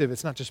productive.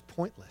 It's not just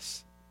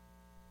pointless.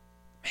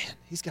 Man,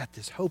 he's got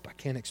this hope I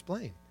can't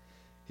explain.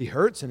 He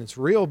hurts and it's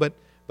real, but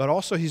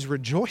also he's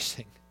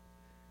rejoicing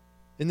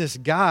in this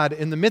God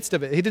in the midst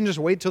of it. He didn't just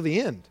wait till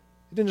the end.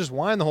 He didn't just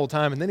whine the whole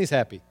time and then he's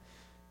happy.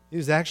 He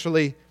was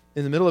actually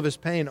in the middle of his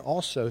pain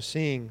also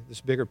seeing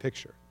this bigger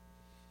picture.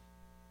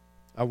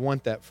 I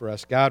want that for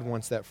us. God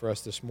wants that for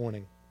us this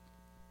morning.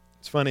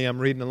 It's funny, I'm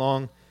reading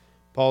along.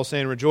 Paul's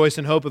saying, rejoice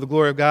in hope of the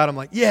glory of God. I'm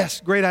like,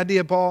 yes, great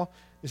idea, Paul.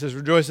 He says,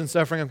 rejoice in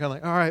suffering. I'm kind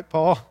of like, all right,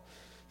 Paul,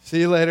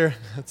 see you later.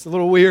 That's a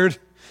little weird.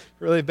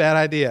 Really bad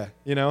idea,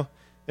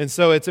 And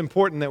so it's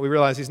important that we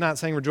realize he's not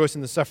saying rejoice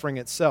in the suffering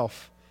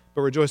itself,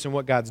 but rejoice in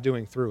what God's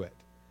doing through it.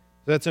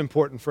 So that's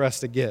important for us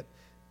to get.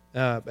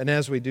 And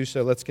as we do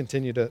so, let's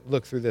continue to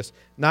look through this.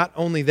 Not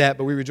only that,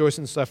 but we rejoice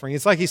in suffering.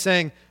 It's like he's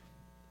saying,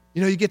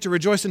 you get to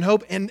rejoice in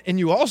hope, and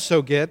you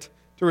also get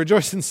to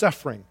rejoice in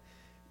suffering.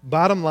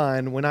 Bottom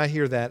line, when I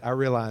hear that, I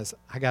realize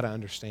I got to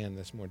understand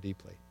this more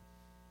deeply.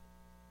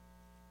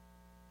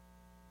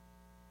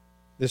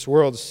 This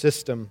world's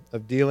system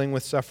of dealing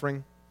with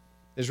suffering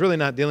is really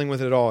not dealing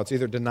with it at all. It's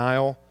either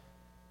denial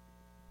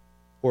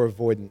or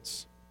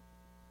avoidance.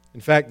 In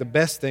fact, the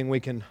best thing we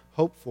can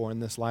hope for in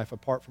this life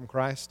apart from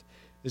Christ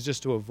is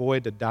just to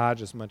avoid, to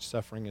dodge as much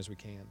suffering as we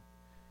can.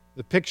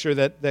 The picture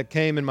that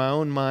came in my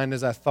own mind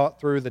as I thought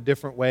through the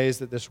different ways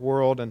that this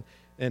world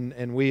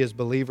and we as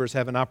believers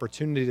have an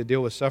opportunity to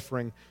deal with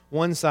suffering.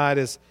 One side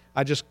is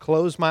I just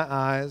close my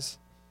eyes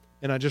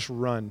and I just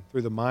run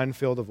through the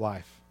minefield of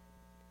life.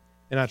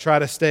 And I try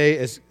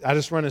to I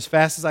just run as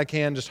fast as I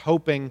can, just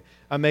hoping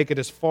I make it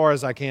as far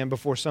as I can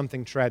before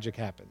something tragic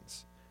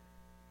happens.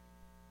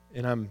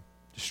 And I'm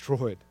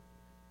destroyed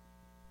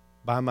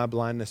by my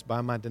blindness,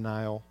 by my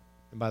denial,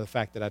 and by the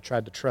fact that I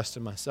tried to trust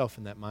in myself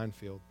in that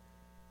minefield.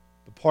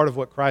 But part of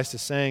what Christ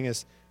is saying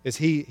is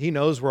he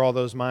knows where all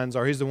those mines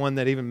are. He's the one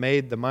that even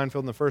made the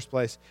minefield in the first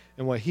place.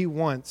 And what he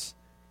wants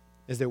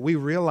is that we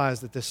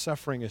realize that this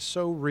suffering is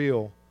so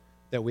real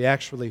that we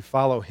actually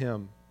follow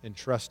him and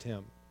trust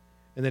him,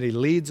 and that he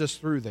leads us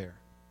through there.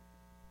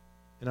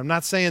 And I'm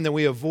not saying that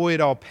we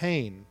avoid all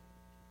pain,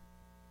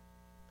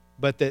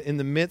 but that in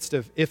the midst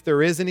of, if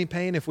there is any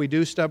pain, if we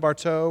do stub our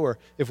toe, or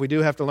if we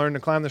do have to learn to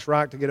climb this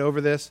rock to get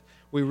over this,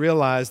 we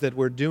realize that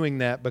we're doing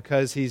that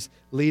because He's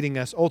leading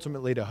us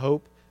ultimately to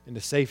hope and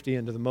to safety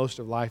and to the most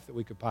of life that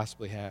we could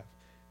possibly have.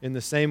 In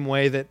the same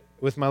way that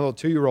with my little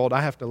 2-year-old,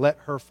 I have to let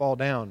her fall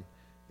down.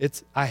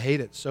 I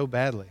hate it so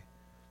badly.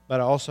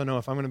 But I also know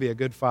if I'm going to be a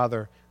good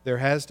father, there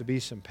has to be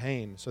some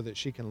pain so that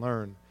she can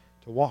learn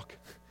to walk,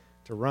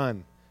 to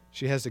run.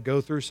 She has to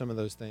go through some of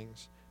those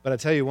things. But I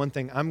tell you one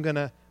thing, I'm going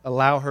to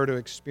allow her to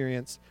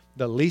experience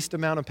the least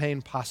amount of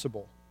pain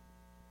possible.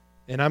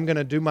 And I'm going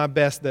to do my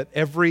best that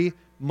every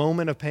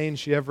moment of pain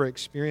she ever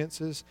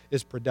experiences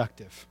is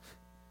productive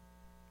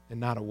and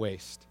not a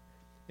waste.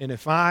 And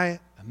if I,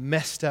 a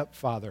messed up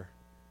father,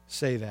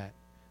 say that,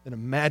 then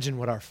imagine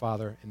what our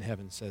Father in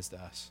heaven says to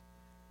us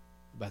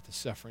about the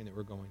suffering that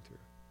we're going through.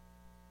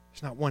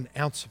 There's not 1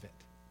 ounce of it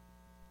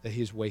that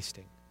He's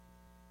wasting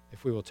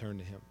if we will turn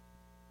to Him.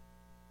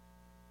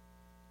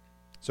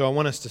 So I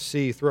want us to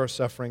see through our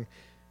suffering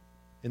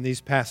in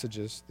these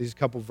passages, these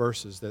couple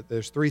verses, that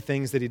there's 3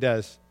 things that He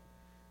does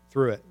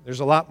through it. There's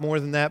a lot more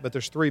than that, but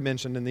there's 3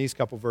 mentioned in these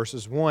couple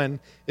verses. 1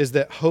 is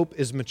that hope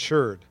is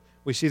matured.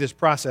 We see this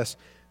process,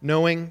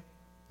 knowing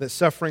that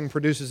suffering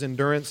produces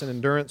endurance, and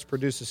endurance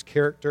produces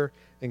character,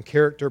 and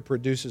character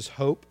produces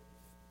hope.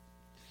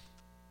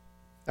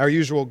 Our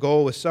usual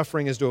goal with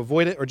suffering is to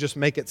avoid it or just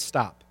make it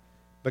stop.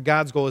 But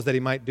God's goal is that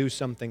He might do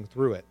something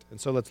through it. And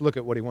so let's look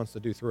at what He wants to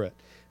do through it.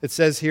 It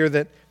says here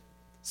that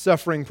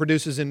suffering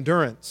produces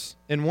endurance.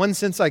 In one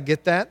sense, I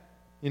get that.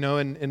 In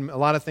a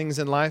lot of things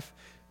in life,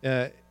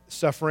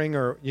 suffering,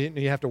 or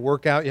you have to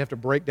work out, you have to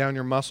break down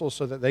your muscles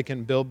so that they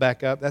can build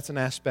back up. That's an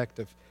aspect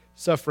of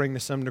suffering to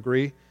some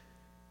degree.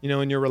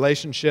 In your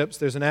relationships,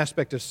 there's an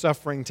aspect of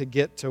suffering to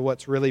get to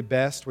what's really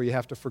best, where you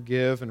have to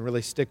forgive and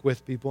really stick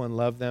with people and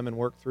love them and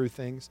work through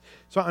things.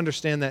 So I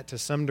understand that to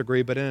some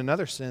degree, but in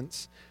another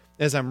sense,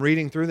 as I'm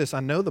reading through this, I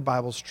know the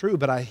Bible's true,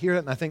 but I hear it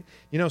and I think,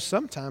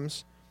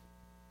 sometimes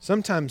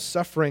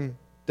suffering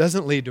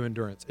doesn't lead to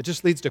endurance. It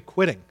just leads to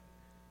quitting.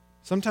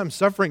 Sometimes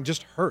suffering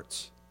just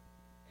hurts.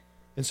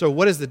 And so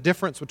what is the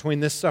difference between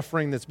this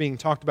suffering that's being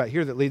talked about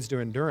here that leads to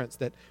endurance,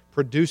 that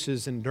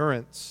produces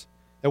endurance?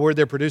 That word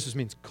there, produces,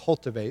 means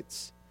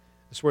cultivates.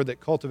 This word that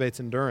cultivates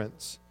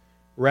endurance,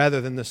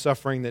 rather than the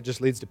suffering that just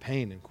leads to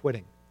pain and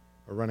quitting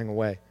or running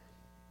away.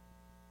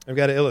 I've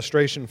got an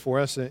illustration for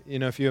us.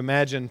 If you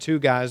imagine 2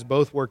 guys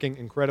both working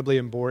incredibly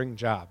and boring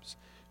jobs.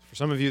 For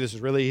some of you, this is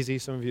really easy.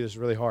 Some of you, this is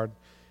really hard.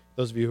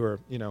 Those of you who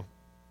are,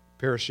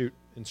 parachute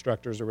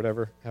instructors or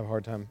whatever, have a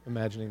hard time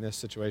imagining this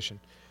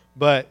situation.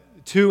 But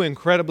 2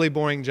 incredibly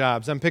boring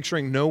jobs. I'm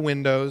picturing no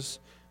windows,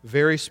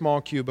 very small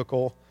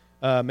cubicle,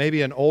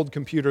 maybe an old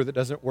computer that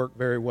doesn't work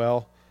very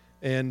well,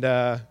 and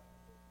a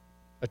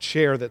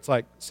chair that's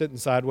like sitting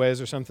sideways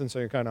or something, so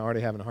you're kind of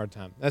already having a hard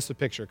time. That's the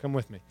picture. Come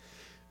with me.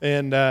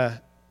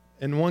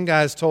 And one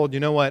guy's told, you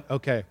know what,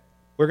 okay,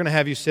 we're going to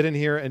have you sit in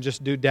here and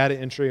just do data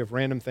entry of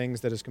random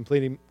things that is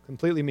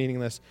completely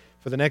meaningless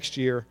for the next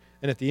year,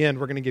 and at the end,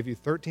 we're going to give you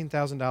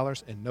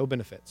 $13,000 and no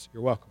benefits.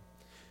 You're welcome.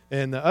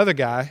 And the other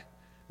guy,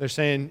 they're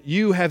saying,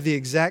 you have the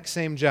exact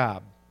same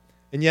job,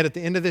 and yet at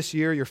the end of this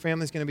year, your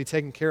family's going to be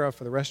taken care of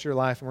for the rest of your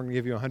life, and we're going to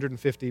give you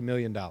 $150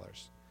 million.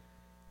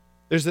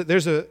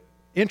 There's a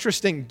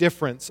interesting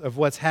difference of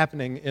what's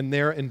happening in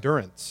their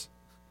endurance.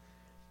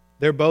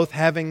 They're both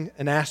having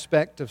an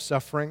aspect of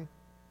suffering,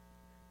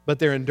 but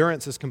their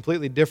endurance is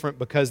completely different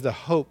because the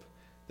hope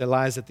that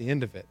lies at the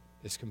end of it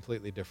is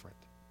completely different.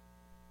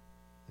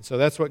 And so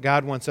that's what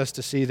God wants us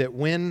to see, that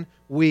when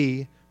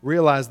we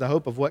realize the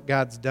hope of what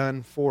God's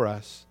done for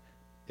us,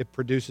 it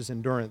produces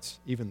endurance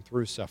even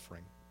through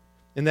suffering.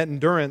 And that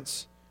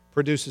endurance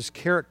produces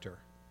character.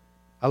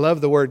 I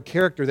love the word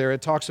character there.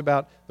 It talks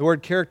about, the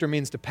word character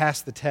means to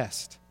pass the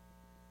test.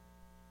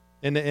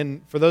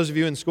 And for those of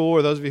you in school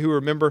or those of you who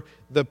remember,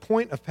 the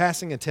point of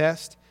passing a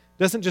test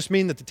doesn't just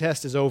mean that the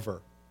test is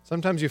over.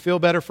 Sometimes you feel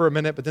better for a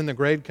minute, but then the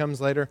grade comes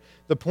later.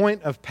 The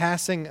point of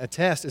passing a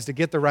test is to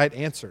get the right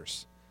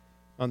answers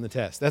on the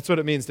test. That's what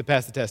it means to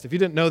pass the test. If you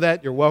didn't know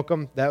that, you're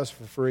welcome. That was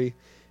for free.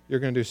 You're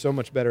going to do so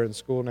much better in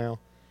school now.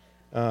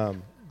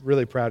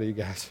 Really proud of you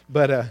guys.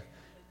 But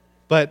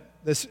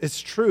it's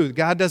true.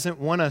 God doesn't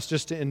want us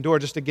just to endure,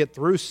 just to get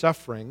through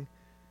suffering,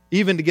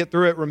 even to get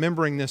through it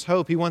remembering this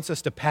hope. He wants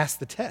us to pass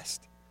the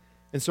test.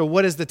 And so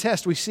what is the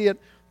test? We see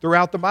it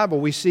throughout the Bible.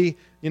 We see,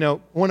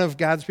 one of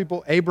God's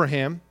people,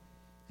 Abraham,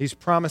 he's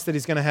promised that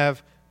he's going to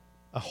have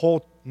a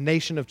whole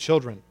nation of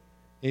children.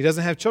 And he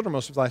doesn't have children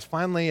most of his life.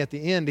 Finally, at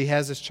the end, he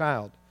has this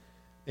child.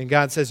 And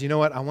God says, you know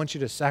what? I want you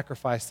to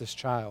sacrifice this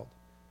child.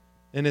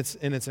 And it's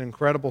an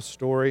incredible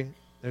story.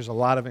 There's a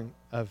lot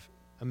of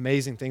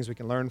amazing things we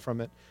can learn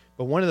from it.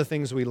 But one of the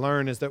things we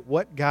learn is that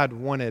what God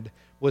wanted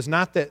was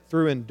not that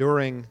through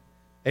enduring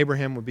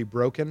Abraham would be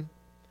broken,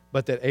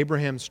 but that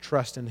Abraham's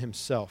trust in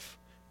himself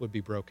would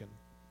be broken.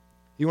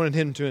 He wanted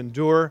him to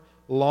endure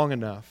long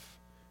enough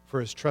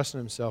for his trust in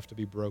himself to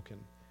be broken.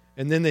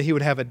 And then that he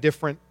would have a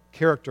different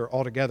character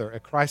altogether, a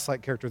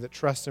Christ-like character that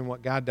trusts in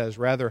what God does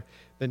rather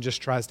than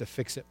just tries to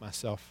fix it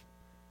myself,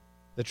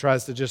 that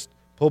tries to just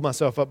pull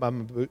myself up by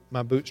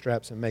my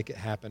bootstraps and make it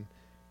happen.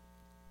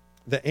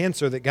 The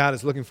answer that God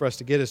is looking for us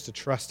to get is to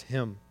trust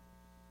Him.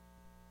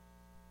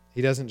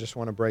 He doesn't just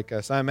want to break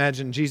us. I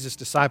imagine Jesus'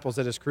 disciples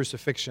at His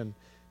crucifixion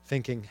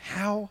thinking,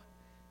 how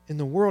in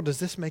the world does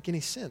this make any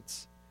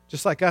sense?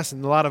 Just like us,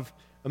 in a lot of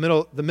the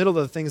middle of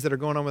the things that are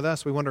going on with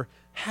us, we wonder,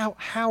 how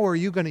are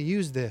you going to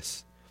use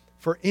this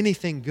for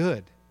anything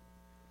good?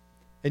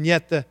 And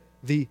yet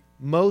the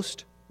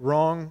most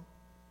wrong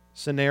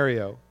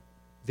scenario,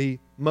 the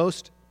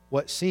most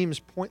what seems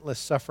pointless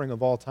suffering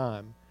of all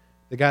time,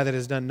 the guy that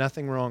has done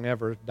nothing wrong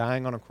ever,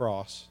 dying on a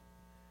cross,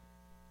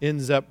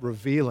 ends up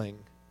revealing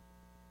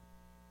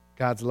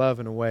God's love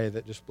in a way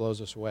that just blows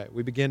us away.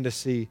 We begin to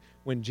see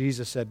when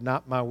Jesus said,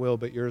 not my will,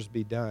 but yours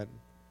be done,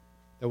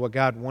 that what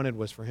God wanted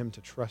was for him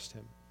to trust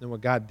him. And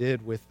what God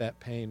did with that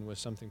pain was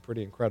something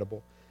pretty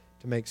incredible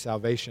to make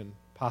salvation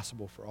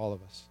possible for all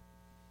of us.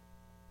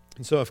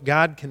 And so if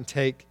God can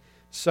take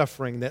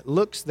suffering that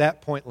looks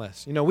that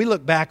pointless, we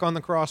look back on the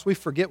cross, we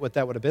forget what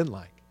that would have been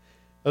like.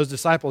 Those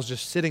disciples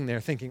just sitting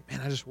there thinking, man,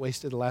 I just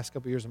wasted the last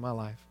couple years of my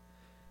life.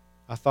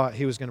 I thought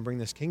he was going to bring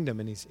this kingdom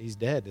and he's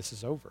dead. This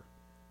is over.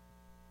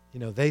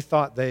 They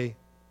thought,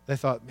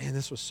 man,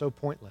 this was so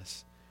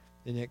pointless.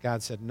 And yet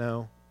God said,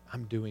 no,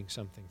 I'm doing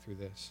something through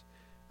this.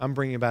 I'm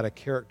bringing about a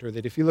character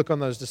that if you look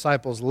on those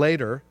disciples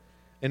later,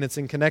 and it's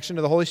in connection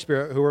to the Holy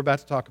Spirit, who we're about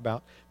to talk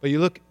about, but you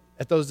look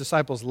at those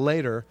disciples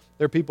later,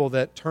 they're people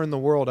that turn the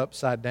world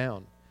upside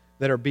down,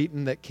 that are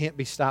beaten, that can't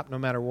be stopped no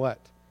matter what,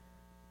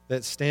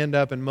 that stand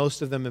up, and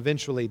most of them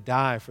eventually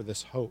die for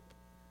this hope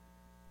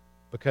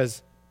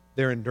because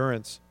their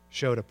endurance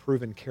showed a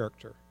proven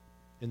character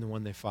in the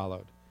one they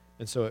followed.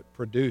 And so it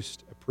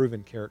produced a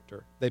proven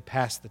character. They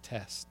passed the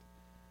test.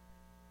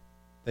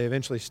 They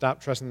eventually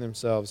stopped trusting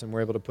themselves and were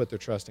able to put their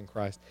trust in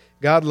Christ.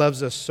 God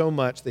loves us so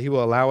much that he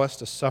will allow us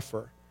to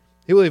suffer.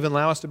 He will even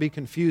allow us to be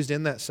confused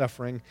in that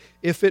suffering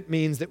if it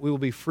means that we will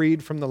be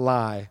freed from the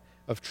lie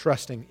of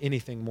trusting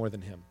anything more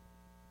than him.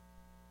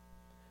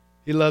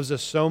 He loves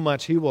us so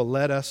much, he will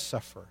let us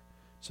suffer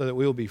so that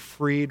we will be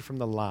freed from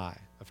the lie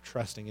of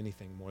trusting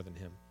anything more than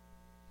him.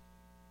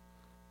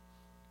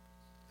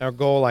 Our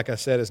goal, like I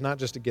said, is not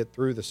just to get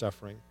through the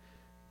suffering,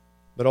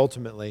 but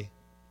ultimately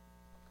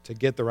to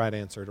get the right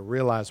answer, to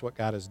realize what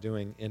God is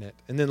doing in it.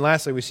 And then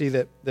lastly, we see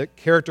that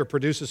character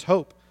produces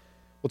hope.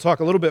 We'll talk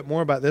a little bit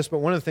more about this, but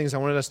one of the things I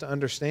wanted us to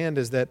understand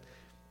is that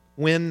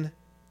when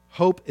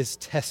hope is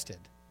tested,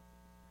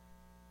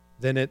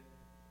 then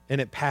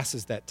it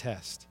passes that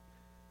test,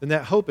 then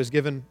that hope is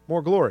given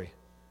more glory.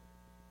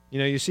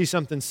 You see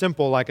something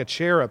simple like a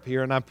chair up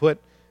here, and I put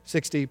a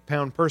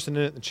 60-pound person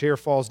in it, and the chair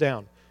falls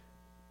down.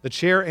 The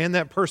chair and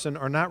that person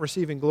are not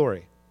receiving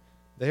glory.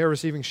 They are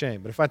receiving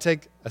shame. But if I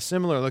take a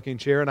similar-looking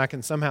chair and I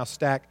can somehow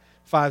stack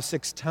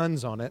 5-6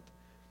 tons on it,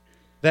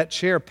 that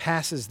chair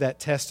passes that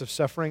test of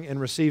suffering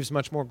and receives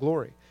much more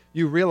glory.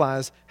 You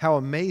realize how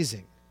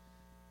amazing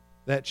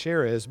that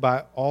chair is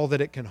by all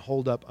that it can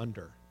hold up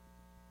under.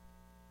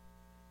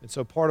 And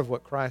so part of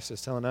what Christ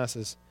is telling us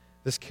is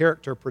this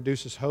character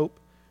produces hope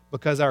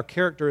because our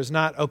character is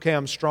not, okay,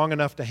 I'm strong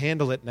enough to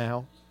handle it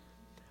now,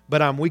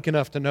 but I'm weak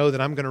enough to know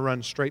that I'm going to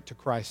run straight to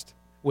Christ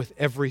with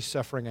every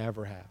suffering I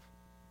ever have.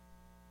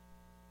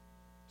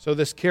 So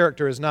this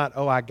character is not,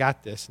 oh, I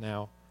got this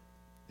now.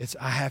 It's,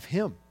 I have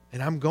him,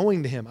 and I'm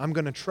going to him. I'm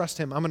going to trust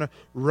him. I'm going to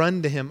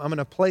run to him. I'm going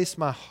to place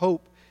my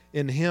hope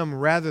in him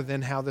rather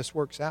than how this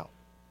works out.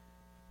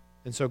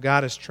 And so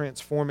God is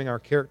transforming our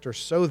character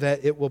so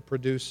that it will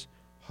produce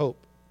hope.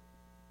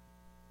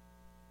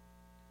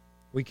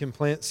 We can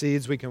plant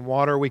seeds, we can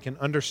water, we can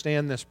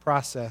understand this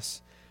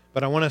process,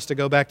 but I want us to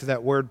go back to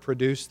that word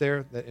produce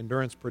there, that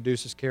endurance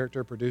produces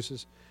character,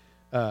 produces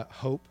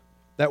hope.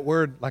 That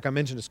word, like I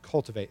mentioned, is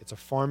cultivate. It's a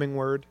farming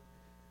word,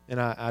 and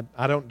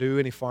I don't do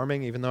any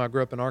farming, even though I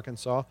grew up in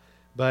Arkansas,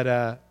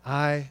 but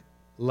I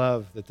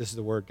love that this is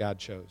the word God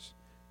chose.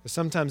 Because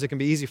sometimes it can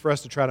be easy for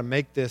us to try to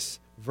make this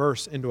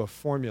verse into a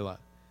formula.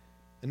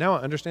 And now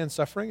I understand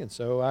suffering, and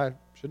so I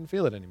shouldn't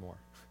feel it anymore.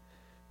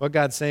 What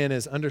God's saying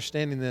is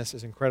understanding this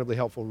is incredibly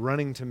helpful.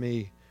 Running to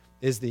me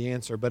is the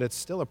answer, but it's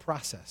still a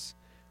process.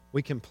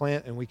 We can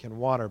plant and we can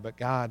water, but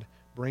God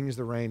brings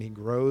the rain. He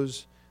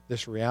grows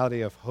this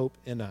reality of hope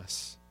in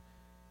us.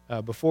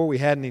 Before we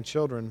had any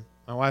children,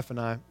 my wife and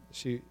I,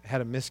 she had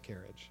a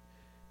miscarriage.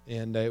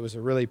 And it was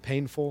a really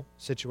painful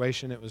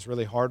situation. It was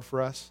really hard for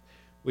us.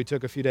 We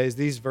took a few days.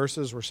 These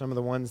verses were some of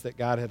the ones that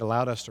God had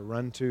allowed us to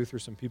run to through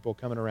some people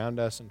coming around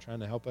us and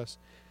trying to help us.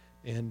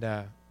 And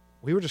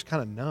we were just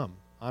kind of numb,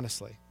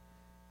 honestly.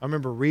 I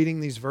remember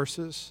reading these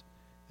verses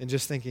and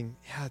just thinking,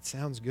 yeah, it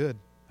sounds good.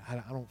 I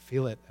don't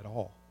feel it at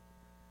all.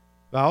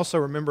 But I also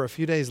remember a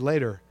few days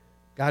later,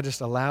 God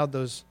just allowed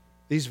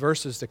these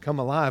verses to come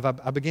alive.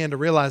 I began to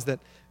realize that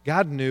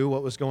God knew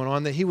what was going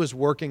on, that he was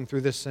working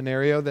through this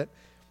scenario, that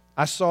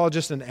I saw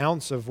just an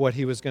ounce of what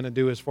he was going to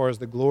do as far as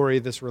the glory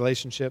of this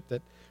relationship,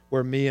 that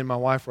where me and my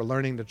wife were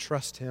learning to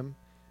trust him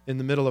in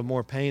the middle of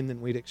more pain than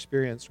we'd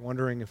experienced,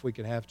 wondering if we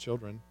could have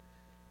children.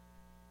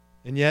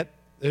 And yet,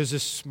 there's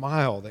this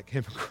smile that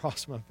came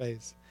across my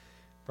face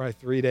probably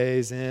 3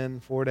 days in,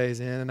 4 days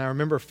in, and I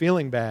remember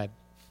feeling bad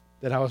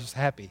that I was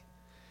happy.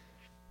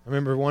 I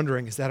remember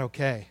wondering, is that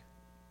okay?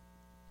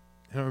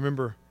 And I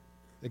remember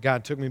that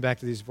God took me back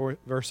to these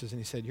verses and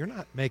he said, you're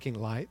not making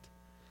light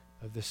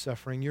of this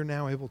suffering. You're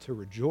now able to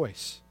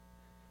rejoice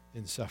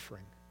in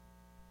suffering.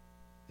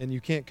 And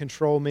you can't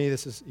control me.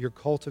 You're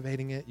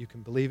cultivating it. You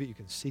can believe it. You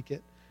can seek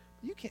it.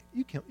 You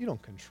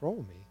don't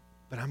control me,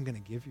 but I'm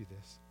going to give you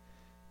this.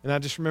 And I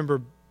just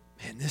remember,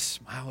 man, this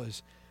smile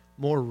is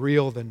more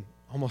real than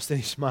almost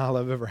any smile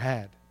I've ever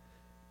had.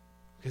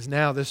 Because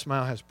now this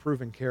smile has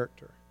proven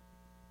character.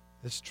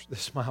 This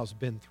smile's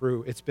been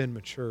through. It's been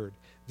matured.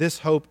 This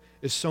hope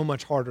is so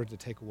much harder to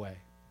take away.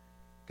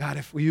 God,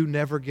 if you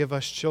never give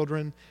us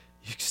children,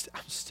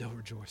 I'm still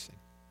rejoicing.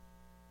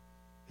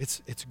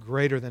 It's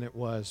greater than it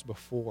was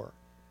before.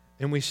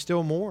 And we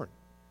still mourn.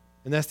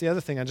 And that's the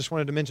other thing I just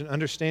wanted to mention.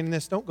 Understanding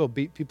this, don't go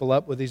beat people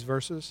up with these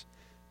verses,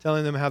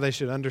 telling them how they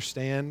should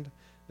understand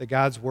that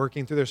God's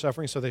working through their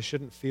suffering so they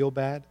shouldn't feel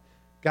bad.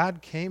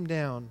 God came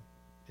down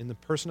in the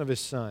person of his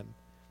Son,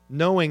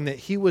 knowing that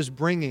he was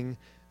bringing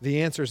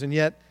the answers. And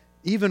yet,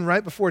 even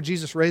right before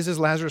Jesus raises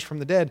Lazarus from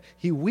the dead,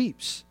 he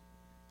weeps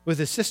with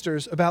his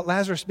sisters about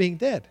Lazarus being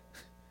dead.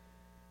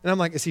 And I'm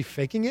like, is he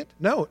faking it?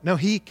 No,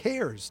 he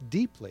cares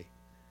deeply.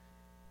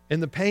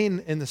 And the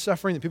pain and the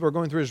suffering that people are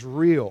going through is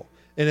real.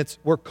 And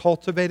we're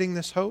cultivating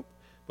this hope,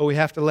 but we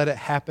have to let it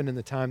happen in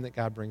the time that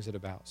God brings it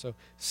about. So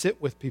sit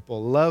with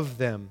people, love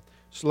them,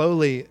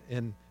 slowly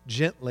and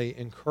gently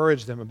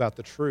encourage them about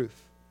the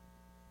truth.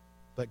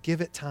 But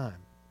give it time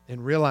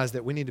and realize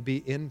that we need to be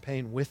in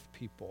pain with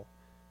people.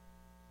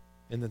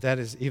 And that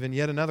is even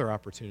yet another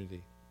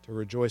opportunity to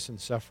rejoice in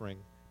suffering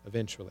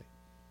eventually.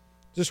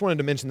 Just wanted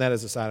to mention that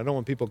as a side. I don't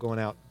want people going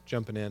out,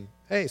 jumping in.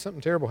 Hey,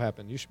 something terrible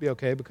happened. You should be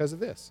okay because of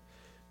this.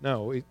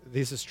 No,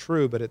 this is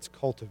true, but it's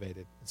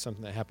cultivated. It's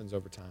something that happens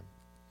over time.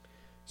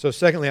 So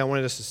secondly, I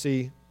wanted us to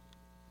see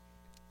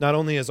not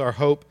only is our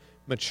hope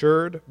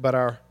matured, but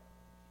our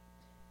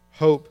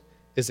hope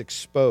is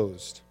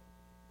exposed.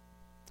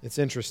 It's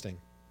interesting.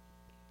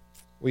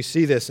 We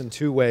see this in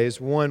two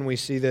ways. One, we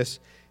see this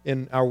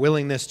in our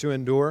willingness to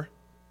endure.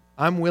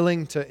 I'm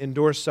willing to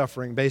endure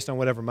suffering based on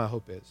whatever my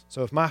hope is.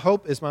 So if my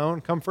hope is my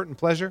own comfort and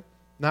pleasure,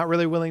 not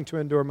really willing to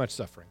endure much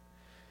suffering.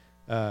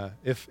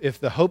 If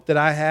the hope that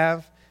I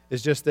have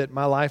is just that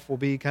my life will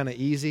be kind of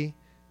easy,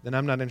 then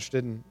I'm not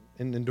interested in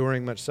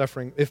enduring much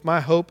suffering. If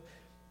my hope,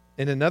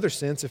 in another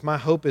sense, if my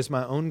hope is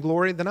my own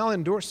glory, then I'll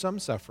endure some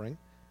suffering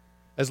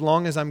as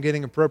long as I'm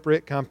getting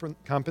appropriate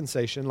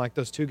compensation, like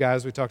those two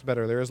guys we talked about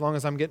earlier. As long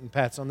as I'm getting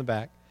pats on the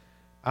back,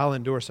 I'll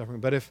endure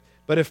suffering. But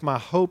if my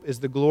hope is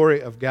the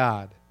glory of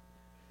God,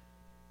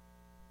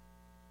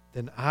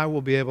 then I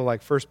will be able,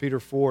 like 1 Peter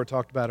 4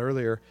 talked about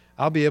earlier,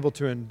 I'll be able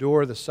to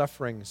endure the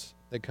sufferings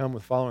that come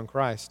with following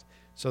Christ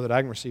so that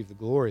I can receive the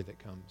glory that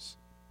comes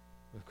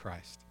with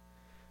Christ.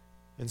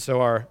 And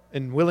so our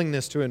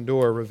willingness to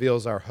endure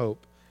reveals our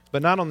hope.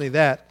 But not only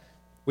that,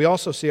 we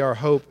also see our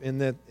hope in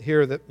that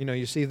here that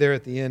you see there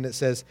at the end it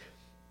says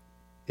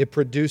it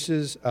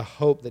produces a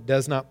hope that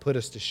does not put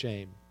us to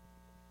shame.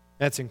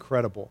 That's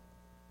incredible.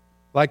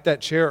 Like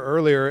that chair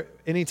earlier,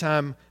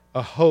 anytime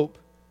a hope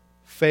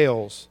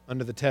fails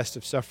under the test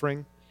of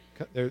suffering,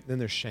 then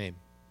there's shame.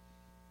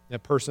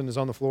 That person is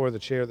on the floor of the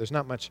chair. There's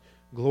not much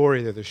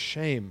glory there. There's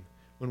shame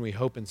when we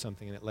hope in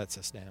something and it lets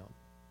us down.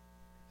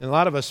 And a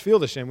lot of us feel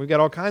the shame. We've got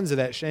all kinds of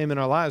that shame in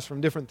our lives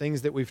from different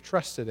things that we've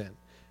trusted in.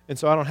 And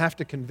so I don't have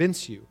to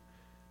convince you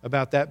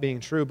about that being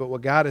true. But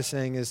what God is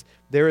saying is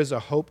there is a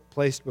hope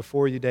placed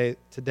before you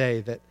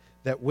today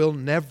that will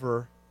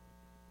never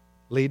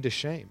lead to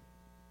shame,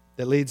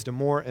 that leads to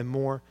more and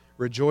more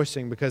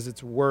rejoicing because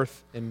it's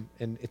worth and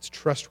it's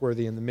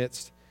trustworthy in the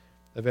midst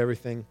of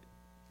everything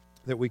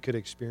that we could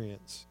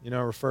experience. I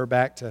refer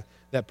back to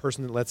that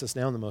person that lets us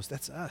down the most.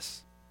 That's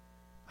us.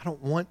 I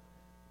don't want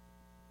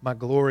my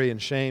glory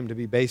and shame to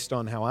be based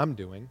on how I'm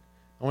doing.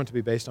 I want it to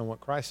be based on what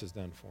Christ has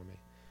done for me.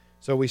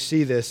 So we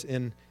see this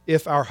in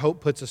if our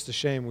hope puts us to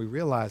shame, we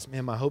realize,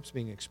 man, my hope's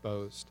being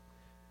exposed.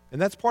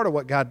 And that's part of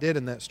what God did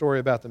in that story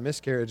about the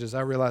miscarriage is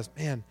I realized,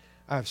 man,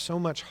 I have so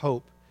much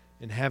hope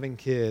in having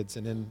kids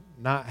and in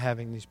not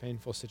having these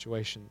painful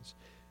situations.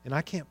 And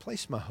I can't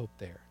place my hope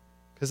there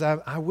because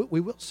we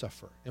will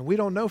suffer. And we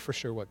don't know for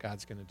sure what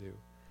God's going to do.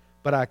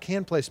 But I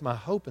can place my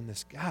hope in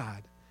this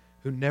God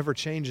who never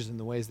changes in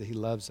the ways that he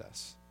loves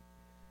us.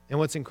 And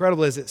what's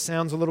incredible is it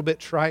sounds a little bit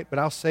trite, but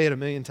I'll say it a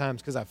million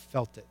times because I've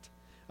felt it.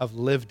 I've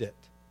lived it.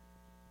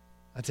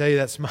 I tell you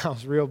that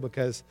smile's real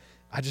because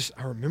I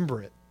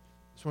remember it.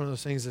 It's one of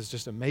those things that's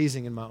just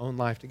amazing in my own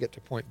life to get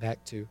to point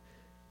back to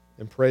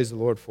and praise the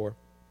Lord for.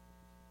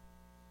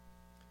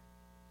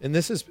 And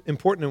this is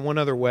important in one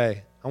other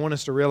way. I want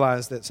us to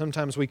realize that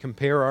sometimes we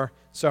compare our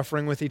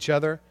suffering with each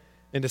other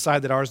and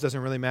decide that ours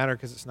doesn't really matter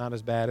because it's not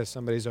as bad as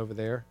somebody's over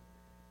there.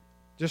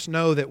 Just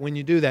know that when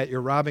you do that, you're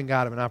robbing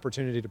God of an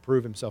opportunity to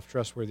prove himself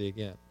trustworthy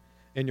again.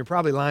 And you're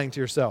probably lying to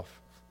yourself.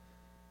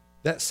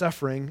 That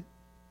suffering,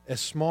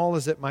 as small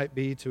as it might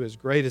be to as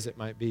great as it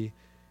might be,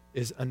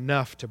 is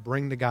enough to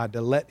bring to God,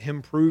 to let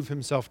Him prove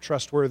Himself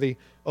trustworthy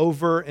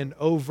over and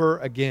over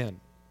again.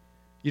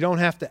 You don't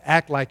have to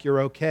act like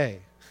you're okay.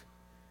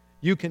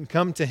 You can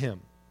come to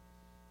Him.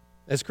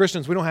 As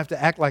Christians, we don't have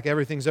to act like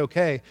everything's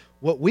okay.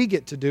 What we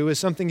get to do is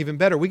something even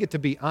better. We get to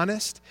be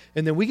honest,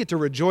 and then we get to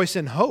rejoice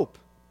in hope.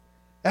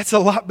 That's a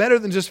lot better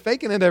than just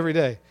faking it every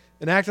day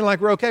and acting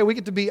like we're okay. We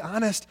get to be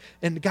honest,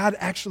 and God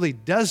actually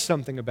does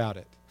something about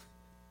it.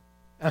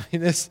 I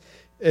mean,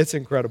 it's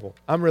incredible.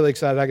 I'm really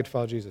excited I get to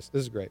follow Jesus.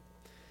 This is great.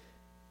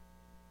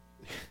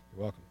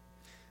 You're welcome.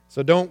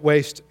 So don't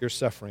waste your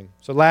suffering.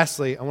 So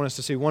lastly, I want us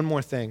to see one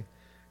more thing.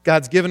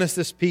 God's given us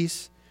this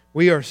peace.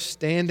 We are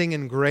standing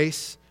in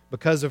grace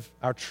because of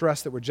our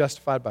trust that we're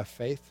justified by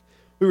faith.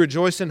 We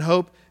rejoice in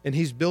hope, and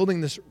He's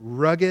building this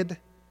rugged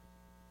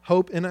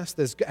hope in us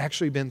that's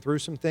actually been through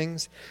some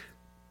things,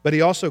 but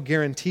He also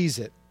guarantees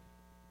it.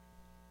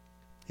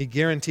 He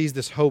guarantees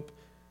this hope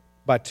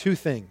by two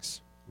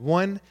things.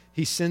 One,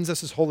 He sends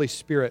us His Holy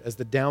Spirit as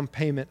the down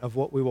payment of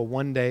what we will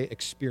one day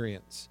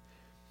experience.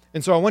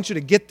 And so I want you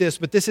to get this,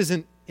 but this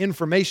isn't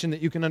information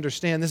that you can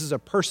understand. This is a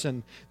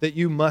person that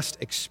you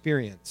must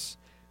experience.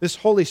 This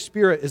Holy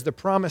Spirit is the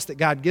promise that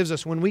God gives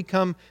us when we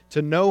come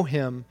to know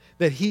Him,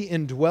 that He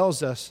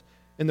indwells us.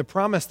 And the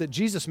promise that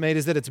Jesus made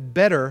is that it's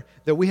better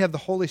that we have the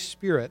Holy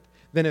Spirit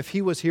than if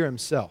He was here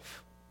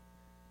Himself.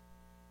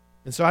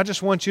 And so I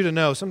just want you to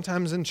know,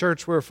 sometimes in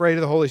church we're afraid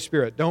of the Holy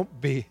Spirit. Don't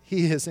be.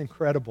 He is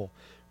incredible.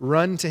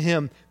 Run to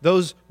Him.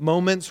 Those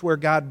moments where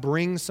God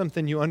brings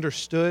something you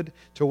understood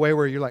to a way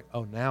where you're like,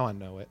 oh, now I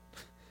know it.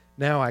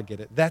 Now I get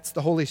it. That's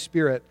the Holy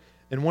Spirit.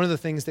 And one of the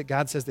things that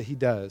God says that He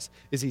does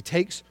is He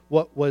takes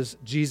what was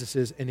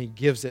Jesus's and He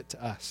gives it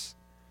to us.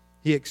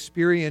 He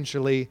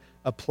experientially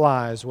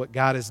applies what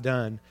God has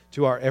done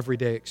to our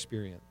everyday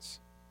experience.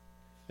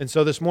 And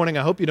so this morning,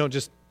 I hope you don't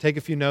just take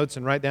a few notes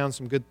and write down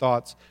some good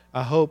thoughts.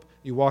 I hope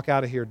you walk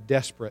out of here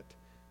desperate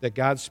that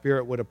God's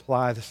Spirit would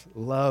apply this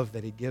love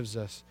that He gives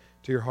us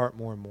to your heart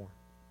more and more.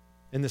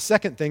 And the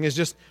second thing is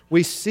just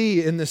we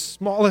see in the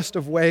smallest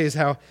of ways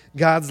how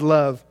God's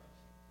love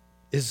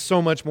is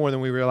so much more than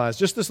we realize.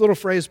 Just this little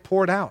phrase,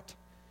 poured out.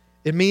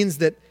 It means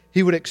that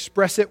He would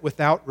express it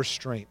without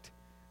restraint.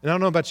 And I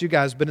don't know about you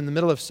guys, but in the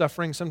middle of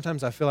suffering,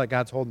 sometimes I feel like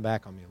God's holding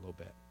back on me a little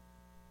bit.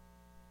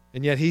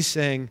 And yet He's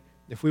saying,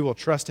 if we will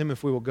trust Him,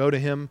 if we will go to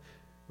Him,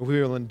 if we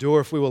will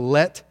endure, if we will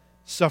let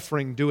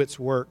suffering do its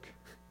work,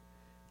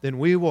 then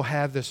we will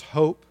have this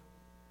hope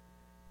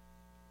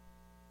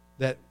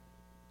that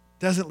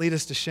doesn't lead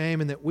us to shame,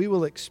 and that we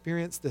will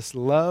experience this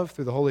love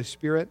through the Holy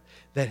Spirit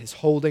that is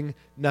holding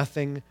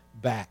nothing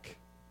back.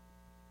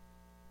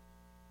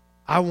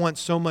 I want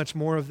so much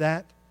more of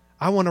that.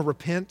 I want to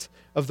repent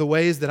of the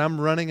ways that I'm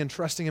running and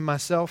trusting in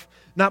myself,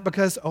 not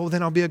because, oh,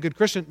 then I'll be a good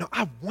Christian. No,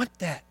 I want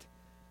that.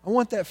 I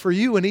want that for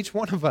you and each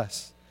one of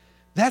us.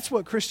 That's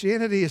what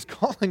Christianity is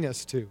calling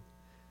us to.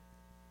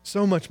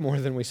 So much more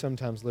than we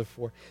sometimes live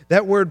for.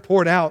 That word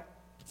poured out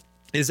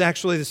is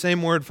actually the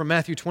same word from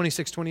Matthew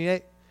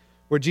 26:28,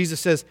 where Jesus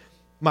says,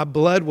 my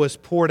blood was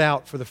poured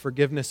out for the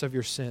forgiveness of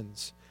your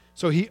sins.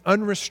 So He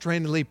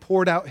unrestrainedly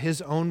poured out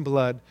His own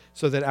blood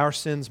so that our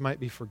sins might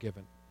be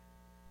forgiven.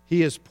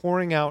 He is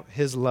pouring out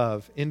His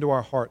love into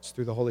our hearts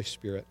through the Holy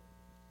Spirit.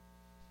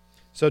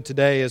 So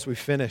today, as we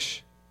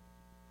finish,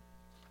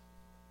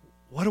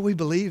 what do we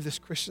believe this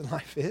Christian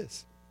life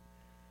is?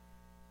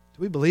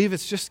 Do we believe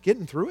it's just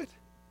getting through it?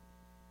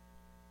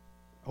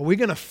 Are we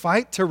going to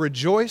fight to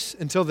rejoice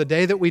until the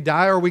day that we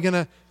die, or are we going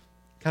to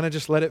kind of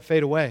just let it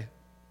fade away?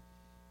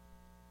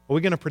 Are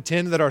we going to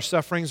pretend that our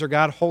sufferings are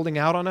God holding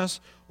out on us,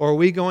 or are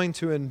we going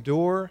to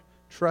endure,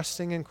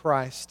 trusting in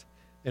Christ,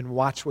 and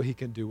watch what He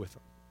can do with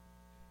them?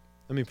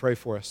 Let me pray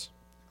for us.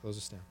 Close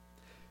us down.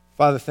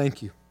 Father,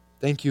 thank You.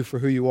 Thank You for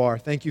who You are.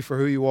 Thank You for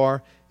who You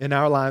are in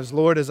our lives.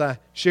 Lord, as I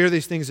share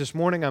these things this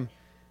morning,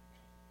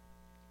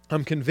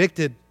 I'm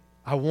convicted.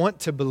 I want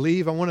to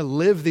believe. I want to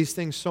live these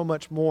things so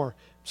much more.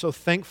 I'm so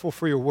thankful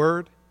for Your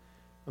word.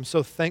 I'm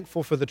so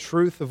thankful for the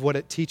truth of what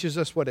it teaches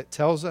us, what it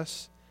tells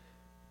us.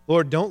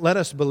 Lord, don't let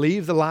us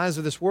believe the lies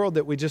of this world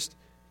that we just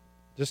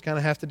kind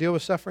of have to deal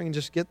with suffering and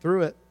just get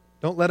through it.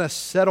 Don't let us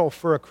settle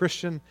for a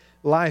Christian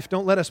life.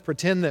 Don't let us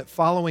pretend that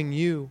following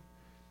You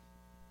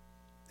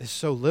is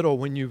so little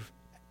when You've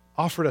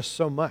offered us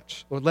so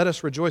much. Lord, let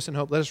us rejoice in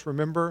hope. Let us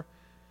remember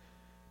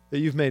that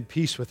You've made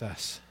peace with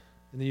us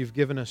and that You've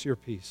given us Your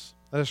peace.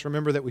 Let us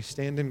remember that we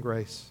stand in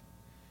grace.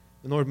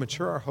 And Lord,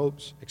 mature our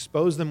hopes,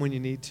 expose them when You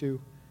need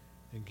to,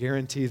 and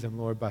guarantee them,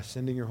 Lord, by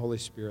sending Your Holy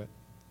Spirit.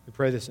 We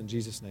pray this in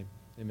Jesus' name.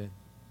 Amen.